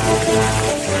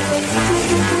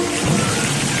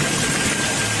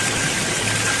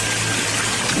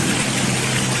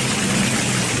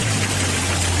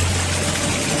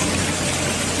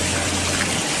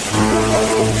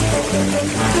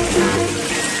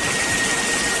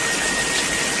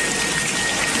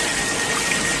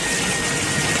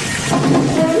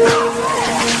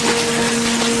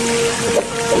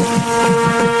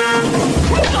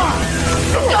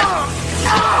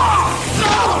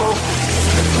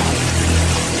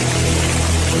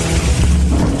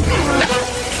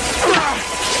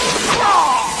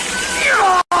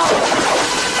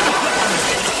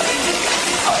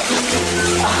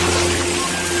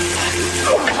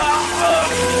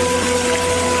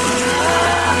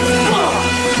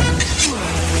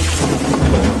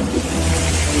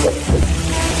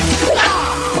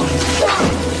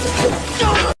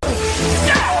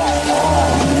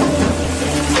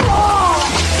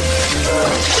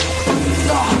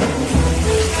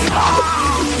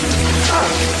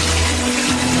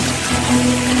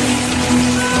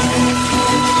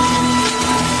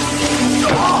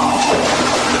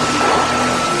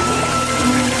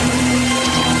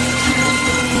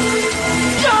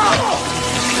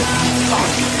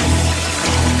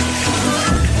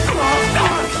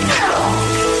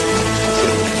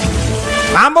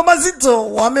 Mambo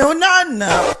mazito wameonana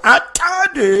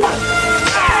atade.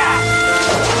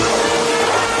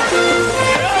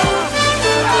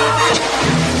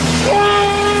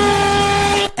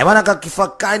 Bwana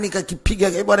kakifakani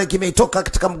kakipiga bwana, kimetoka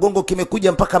katika mgongo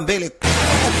kimekuja mpaka mbele.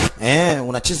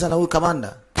 Unacheza na huyu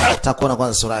kamanda. Utakuona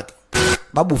kwanza sura yake.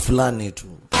 Babu fulani tu.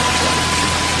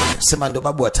 Sema ndio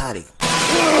babu hatari.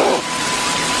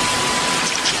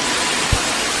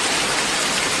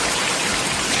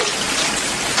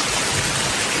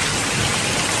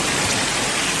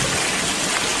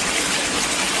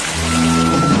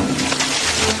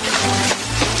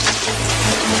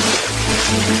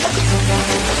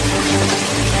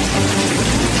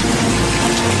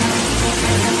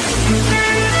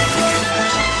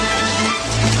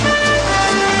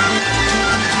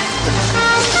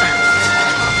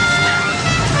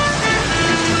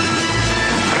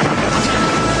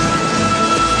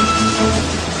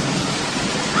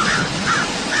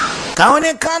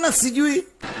 Kaonekana sijui.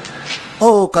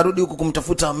 Karudi huku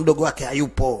kumtafuta mdogo wake,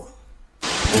 hayupo.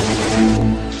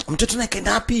 Mtoto naye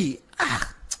kaenda wapi?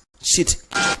 Shit.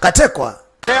 Katekwa.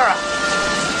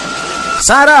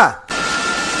 Sarah.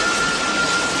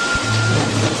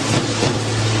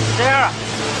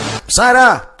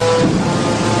 Sarah.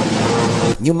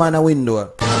 Nyuma na window.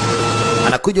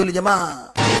 Anakuja yule jamaa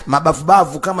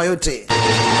mabavu kama yote.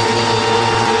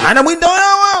 Ana window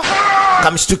yao.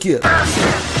 Kamshtukia.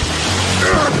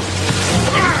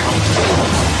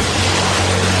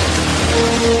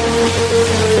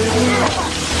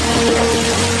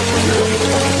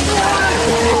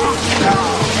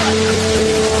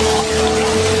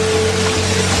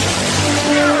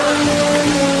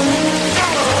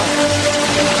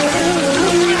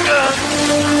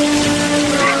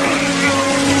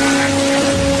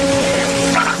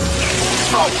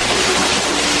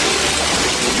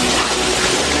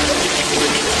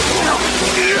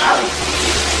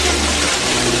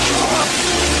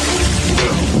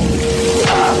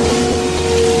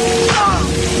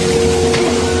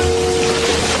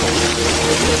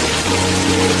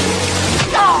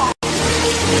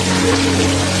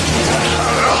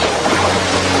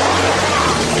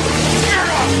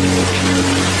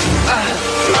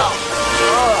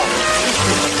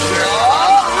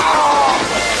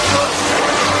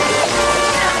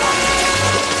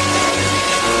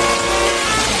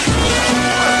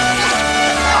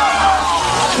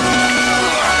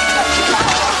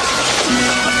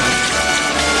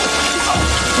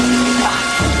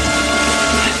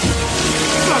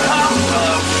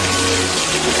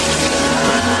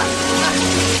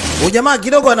 Jamaa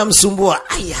kidogo anamsumbua.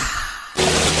 Aya.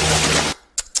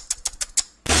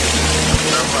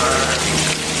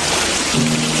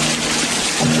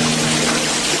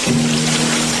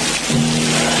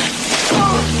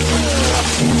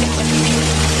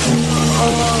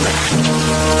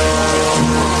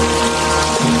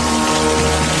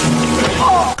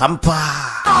 Kampa.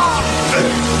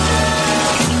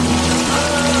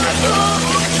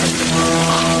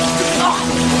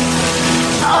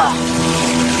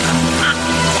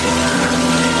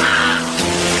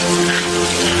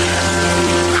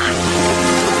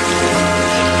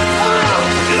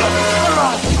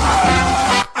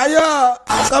 Aya,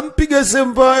 kampiga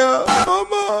sembaya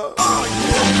mama.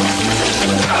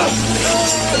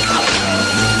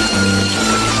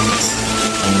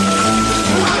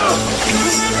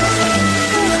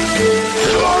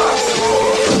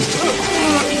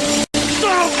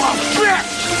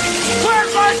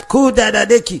 Kudada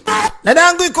deki.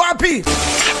 Dadangu iko wapi?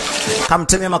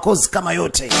 Kamtemea makozi kama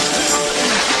yote.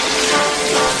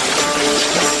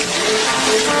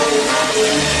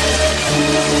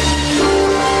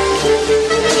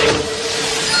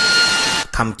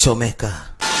 Kamchomeka.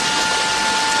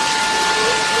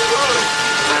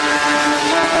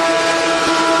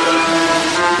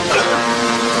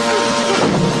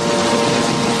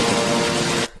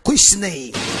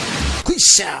 Kuishnei.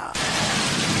 Kuisha.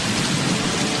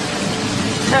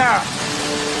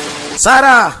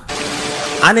 Sara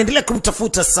anaendelea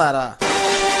kumtafuta Sara.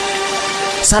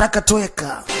 Sara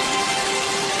katoweka.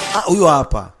 Huyo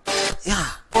hapa.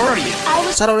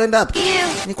 Sara unaenda wapi?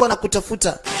 Nilikuwa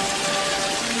nakutafuta.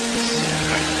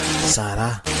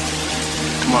 Sara.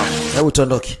 Come on. Hebu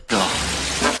tuondoke. Go.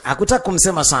 Hakutaka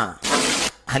kumsema sana.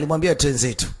 Alimwambia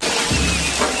twenzetu.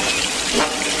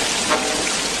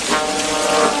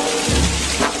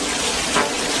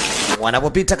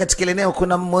 Wanapopita katika eneo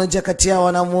kuna mmoja kati yao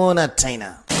anamuona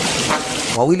tena.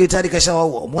 Wawili tayari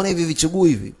kashawaua. Muone hivi vichuguu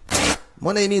hivi.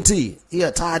 Muone hii miti. Hii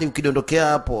hatari ukidondokea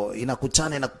hapo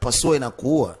inakuchana inakupasua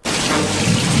inakuua.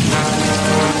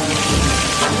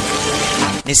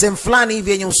 Ni sehemu fulani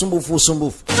hivi yenye usumbufu. Okay.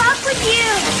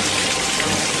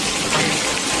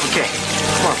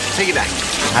 Come on, take it back.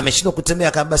 Ameshindwa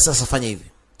kutembea kabisa, sasa fanya hivi.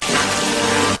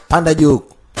 Panda juu.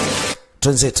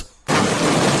 Twenzetu.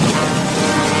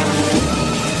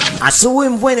 Asubuhi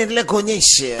mvua inaendelea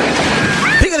kuonyesha.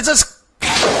 Piga risasi.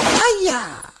 Haya.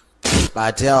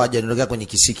 Bahati yao hajadondokea kwenye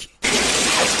kisiki.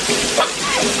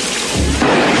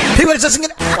 Piga risasi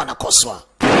nyingine. Wanakoswa.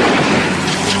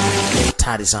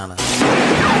 Hatari sana.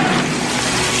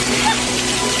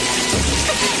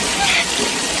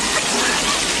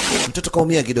 Mtoto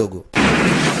kaumia kidogo.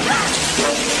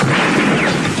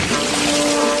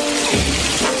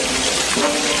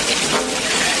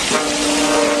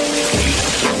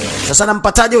 Sasa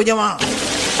nampataje huyo jamaa?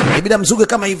 Inabidi mzuge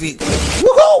kama hivi.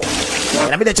 Woohoo!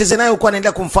 Inabidi acheze naye huko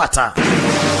anaendelea kumfuata.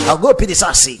 Haogopi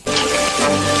risasi.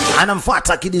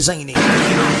 Anamfuata kidesign.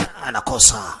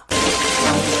 Anakosa.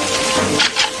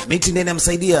 Miti ndiye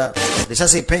inamsaidia.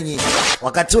 Risasi ipenyi.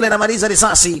 Wakati ule anamaliza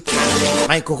risasi,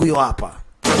 Michael huyo hapa.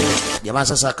 Jamaa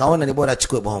sasa akaona ni bora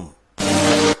achukue bomu.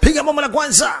 Piga bomu la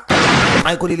kwanza.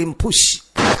 Michael lilimpush.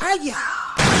 Haya.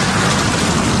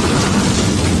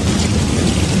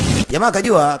 Jamaa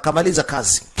akajua kamaliza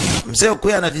kazi. Mzee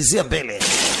huyo anavizia mbele.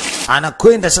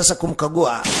 Anakwenda sasa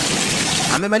kumkagua.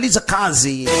 Amemaliza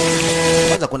kazi.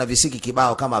 Kwanza kuna visiki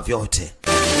kibao kama vyote.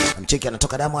 Mcheki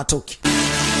anatoka damu atoki.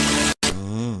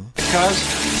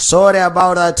 Sorry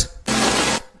about that.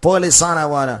 Pole sana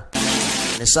bwana.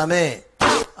 Nisamee.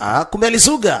 Kumbe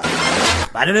alisuga.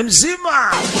 Bado ni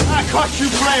mzima.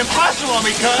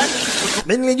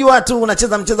 Mimi nilijua tu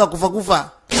unacheza mchezo wa kufa kufa.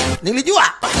 Nilijua.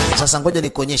 Sasa ngoja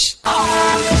nikuonyeshe.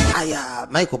 Aya,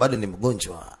 Michael bado ni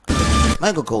mgonjwa.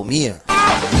 Michael kaumia.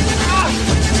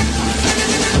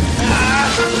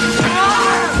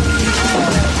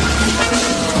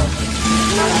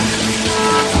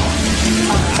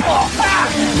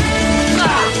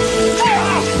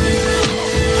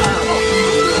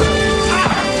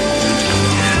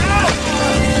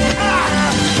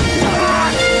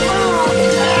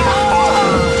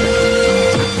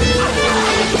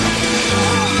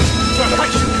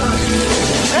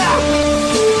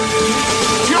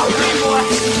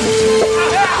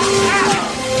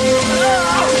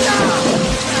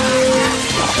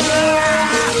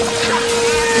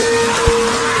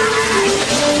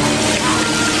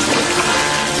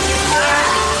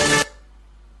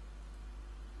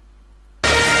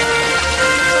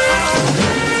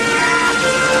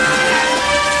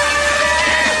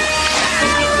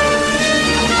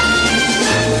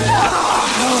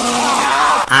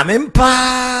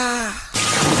 Amempa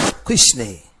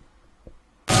Kushne.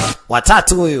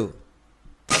 Watatu huyu.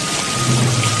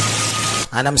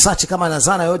 Anamsachi kama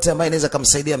anazana yote ambaye inaweza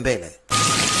kumsaidia mbele.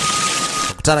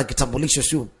 Kukutana kitambulisho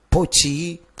sio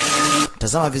pochi.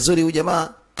 Tazama vizuri huyu jamaa.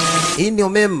 Hii ndio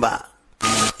memba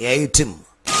ya hii timu.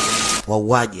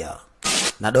 Wauaja.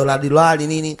 Na dolari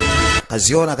nini?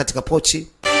 Kaziona katika pochi.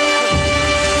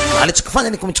 Alichokifanya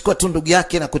ni kumchukua tu ndugu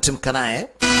yake na kutimka naye.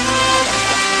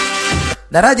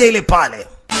 Daraja ile pale.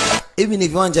 Hivi ni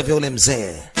viwanja vya ule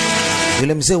mzee.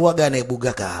 Yule mzee huaga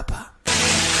anaibugaka hapa.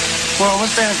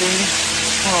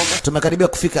 Tumekaribia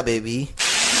kufika baby.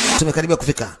 Tumekaribia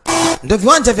kufika. Ndio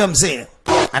viwanja vya mzee.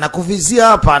 Anakuvizia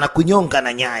hapa, anakunyonga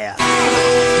na nyaya.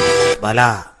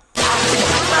 Bala.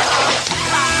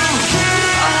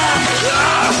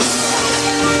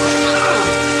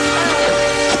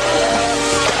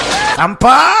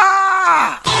 Kampa!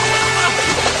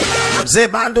 Mzee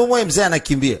bando mwe, mzee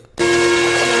anakimbia.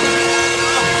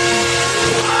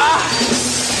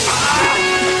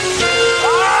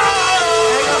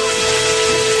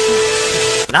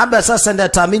 Labda sasa ndio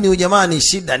ataamini huyu jamaa ni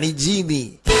shida, ni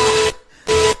jini.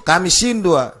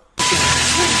 Kamshindwa.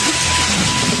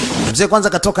 Mzee kwanza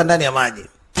katoka ndani ya maji.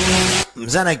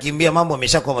 Mzee anakimbia, mambo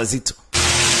yameshakuwa mazito.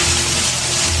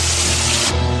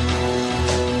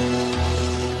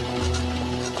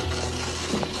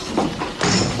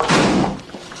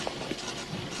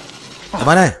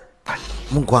 Bwana,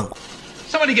 Mungu wangu.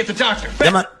 Somebody get the doctor.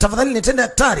 Jamaa, tafadhali nitende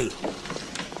daktari.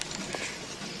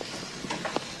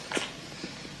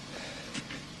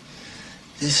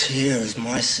 This here is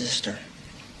my sister.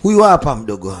 Huyu hapa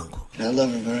mdogo wangu. I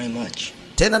love her very much.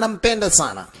 Tena nampenda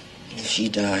sana. If she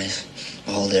dies,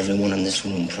 I'll hold everyone in this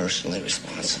room personally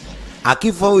responsible.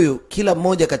 Akifa huyu, kila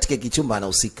mmoja katika kichumba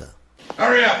anahusika.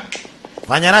 Hurry up.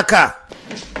 Fanya haraka.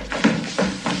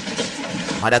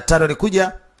 Madaktari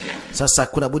walikuja. Sasa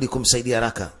kuna budi kumsaidia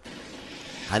haraka.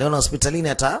 Anaona hospitalini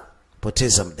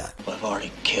atapoteza muda. I've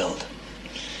already killed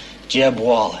Jeb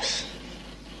Wallace,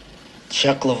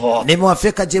 Chuck Laval,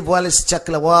 Nimewafika Jeb Wallace, Chuck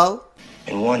Laval,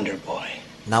 and Wonder Boy.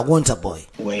 Na Wonder Boy.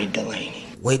 Wade Delaney.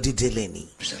 Wade Delaney.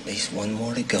 There's at least one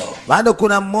more to go. Bado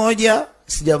kuna mmoja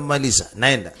sijamaliza.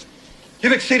 Naenda.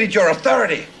 You've exceeded your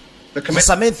authority.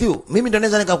 Sasa Matthew, mimi ndo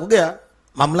naweza nikakugea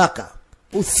mamlaka.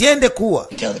 Usiende kuwa.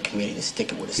 Tell the committee to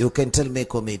stick it with us. You can tell me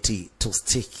committee to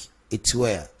stick it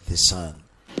where the sun.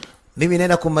 Mimi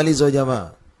naenda kumaliza huyo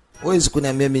jamaa. Huwezi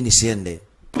kuniambia mimi nisiende.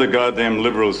 The goddamn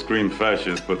liberals scream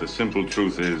fascist, but the simple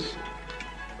truth is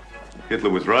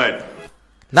Hitler was right.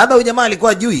 Labda huyo jamaa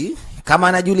alikuwa ajui kama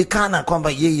anajulikana kwamba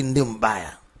yeye ndio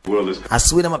mbaya.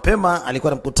 Asubuhi na mapema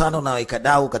alikuwa na mkutano na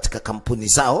waikadau katika kampuni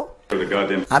zao.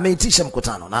 Ameitisha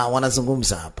mkutano na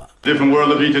wanazungumza hapa. Different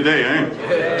world of today, eh?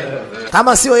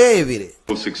 Kama sio yeye vile.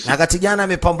 Na kati jana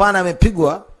amepambana,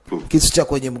 amepigwa kisu cha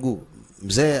kwenye mguu.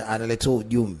 Mzee analetea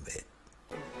ujumbe.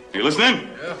 You listening?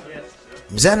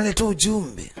 Mzee analetea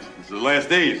ujumbe. It's the last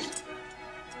days.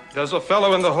 There's a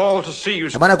fellow in the hall to see you.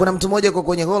 Bwana, kuna mtu mmoja yuko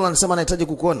kwenye hall anasema anahitaji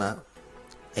kukuona.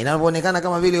 Inavyoonekana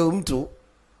kama vile huyu mtu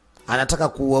anataka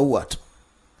kuuaua tu.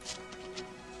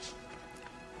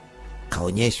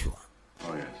 Kaonyeshwa.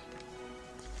 Oh yes.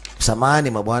 Samahani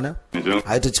mabwana.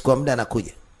 Haitachukua muda,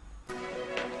 anakuja.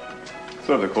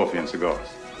 Serve the coffee and cigars.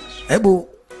 Hebu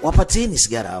wapatieni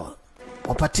sigara hawa.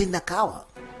 Wapatieni na kawa.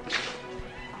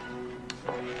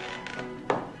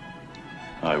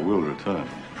 I will return.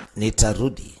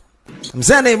 Nitarudi.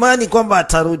 Mzee ana imani kwamba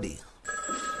atarudi.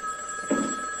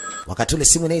 Wakati ule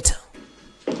simu inaita.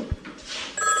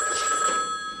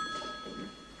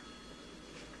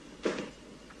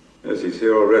 Yes, he's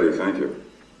here already, thank you.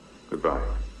 Goodbye.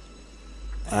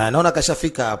 Naona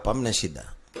kashafika hapa, hamna shida.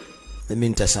 Mimi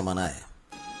nitasema naye.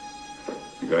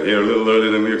 You got here a little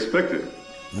earlier than we expected.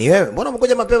 Ni wewe, mbona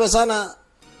umekuja mapema sana?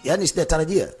 Yaani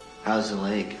sijatarajia. How's the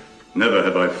leg? Never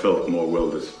have I felt more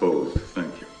well disposed,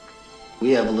 thank you.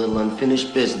 We have a little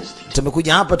unfinished business to do.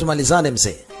 Tumekuja hapa tumalizane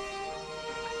mzee.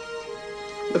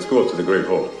 Let's go up to the great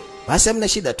hall. Basi hamna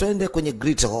shida, twende kwenye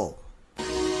great hall.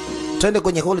 Twende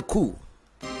kwenye hall kuu.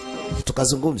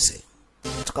 Tukazungumze.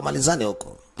 Tukamalizane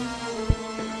huko.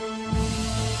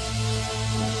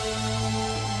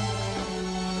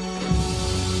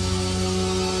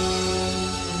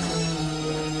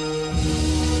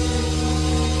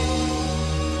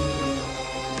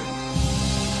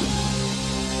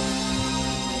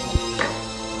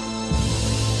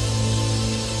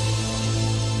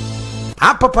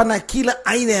 Hapa pana kila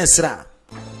aina ya silaha.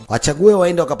 Wachague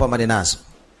waende wakapambane nazo.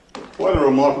 What a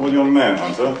remarkable young man,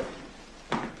 Hunter.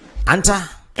 Anta,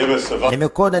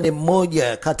 nimekuona ni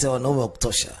mmoja kati ya wanaume wa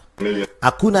kutosha.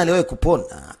 Hakuna aliyewahi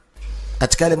kupona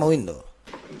katika yale mawindo.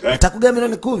 Nitakugawa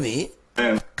milioni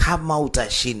 10 kama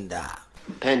utashinda.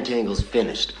 Pentangle's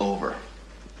finished, over.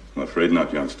 I'm afraid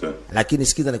not, youngster. Lakini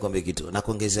sikiza nikwambie kitu, na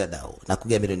kuongezea dau, na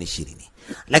kugawa milioni 20.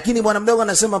 Lakini bwana mdogo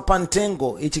anasema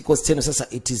Pantengo, hichi kosti chenu sasa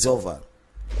it is over.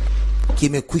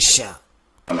 Kimekwisha.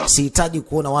 Sihitaji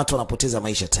kuona watu wanapoteza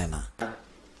maisha tena.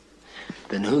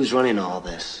 Then who's running all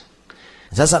this?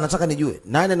 Sasa nataka nijue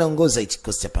nani anaongoza hichi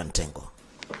kikosi cha Pantengo.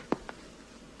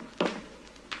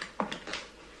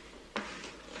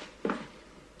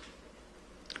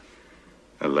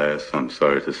 Alas, I'm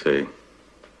sorry to say,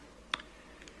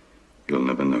 you'll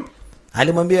never know.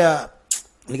 Alimwambia,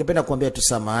 ningependa kuambia tu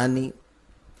samahani,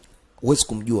 huwezi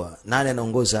kumjua nani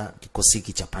anaongoza kikosi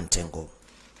hiki cha Pantengo.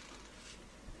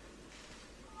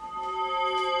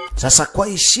 Sasa kwa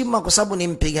heshima, kwa sababu ni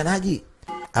mpiganaji,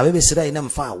 abebe silaha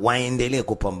inamfaa, waendelee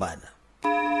kupambana.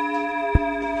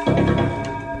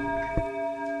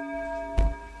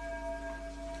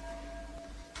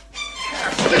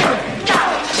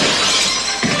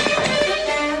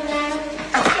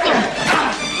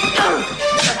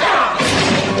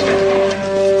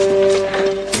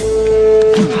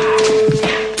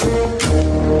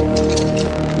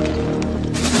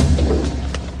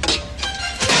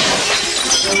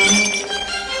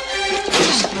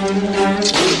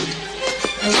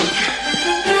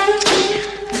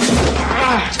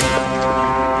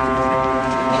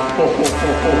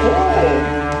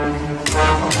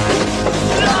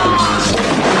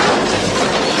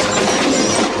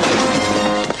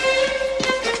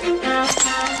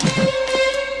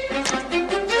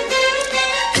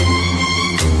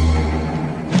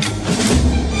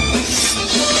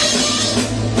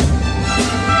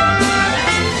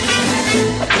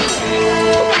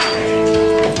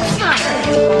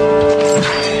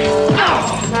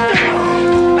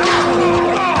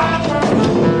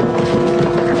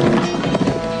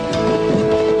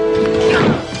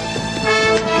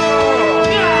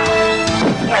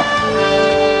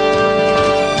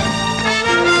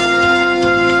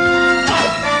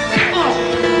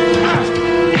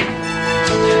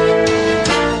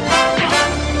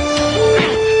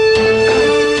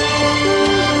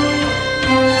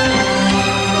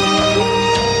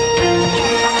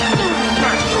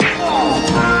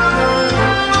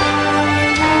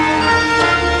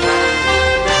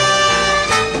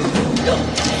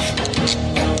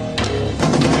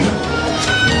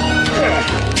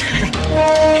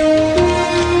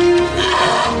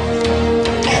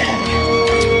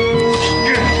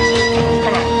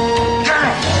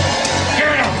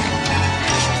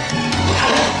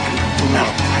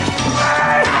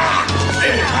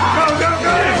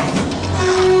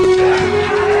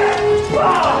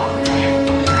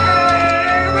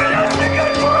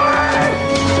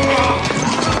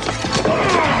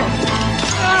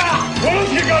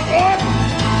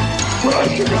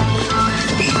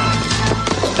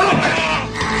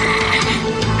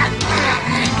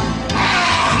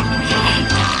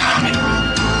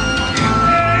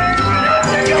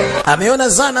 Ameona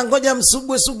zana, ngoja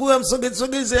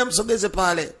amsogeze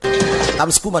pale.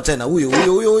 Amsukuma tena huyo.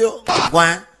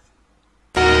 Kwa.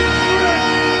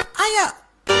 Aya.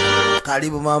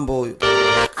 Karibu mambo huyo.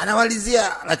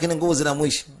 Anamalizia lakini nguvu zina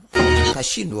mwisho.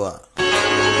 Kashindwa.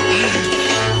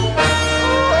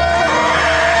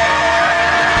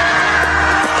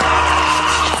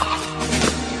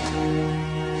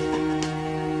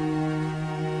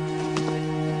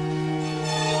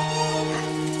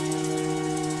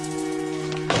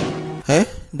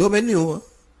 Ndio meniua.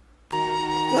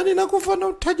 Yaani nakufa na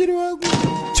utajiri wangu.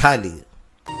 Charlie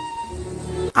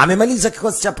amemaliza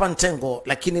kikosi cha Pantengo,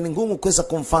 lakini ni ngumu kuweza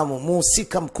kumfahamu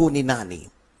muhusika mkuu ni nani.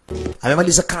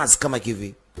 Amemaliza kazi kama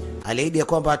hivi. Aliahidi ya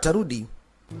kwamba atarudi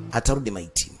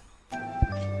maiti.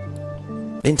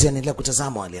 Binti anaendelea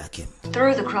kutazama hali yake.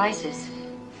 Through the crisis,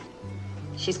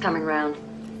 she's coming round.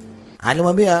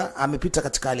 Alimwambia amepita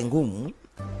katika hali ngumu,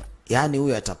 yaani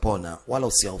huyo atapona, wala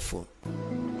usihofu.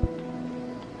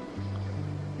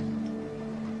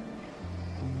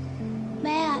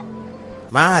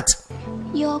 Matt,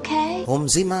 you okay?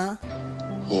 Mzima?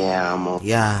 Yeah, I'm okay.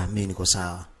 Yeah, mimi niko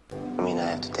sawa. I mean, I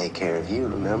have to take care of you,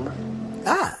 remember?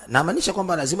 Namaanisha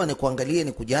kwamba lazima nikuangalie,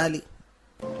 nikujali,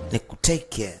 nikutake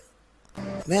care.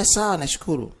 Mimi sawa,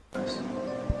 nashukuru.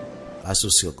 Basi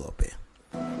usiogope.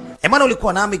 Emana,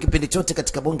 ulikuwa nami kipindi chote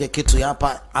katika bonge kitu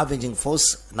hapa Avenging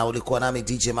Force, na ulikuwa nami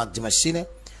DJ Mack Machine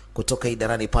kutoka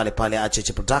idarani pale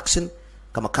HH Production,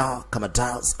 kama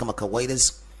Daz, kama kawaida.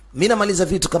 Mimi namaliza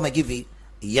vitu kama hivi.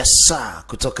 Yes sir,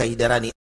 kutoka idarani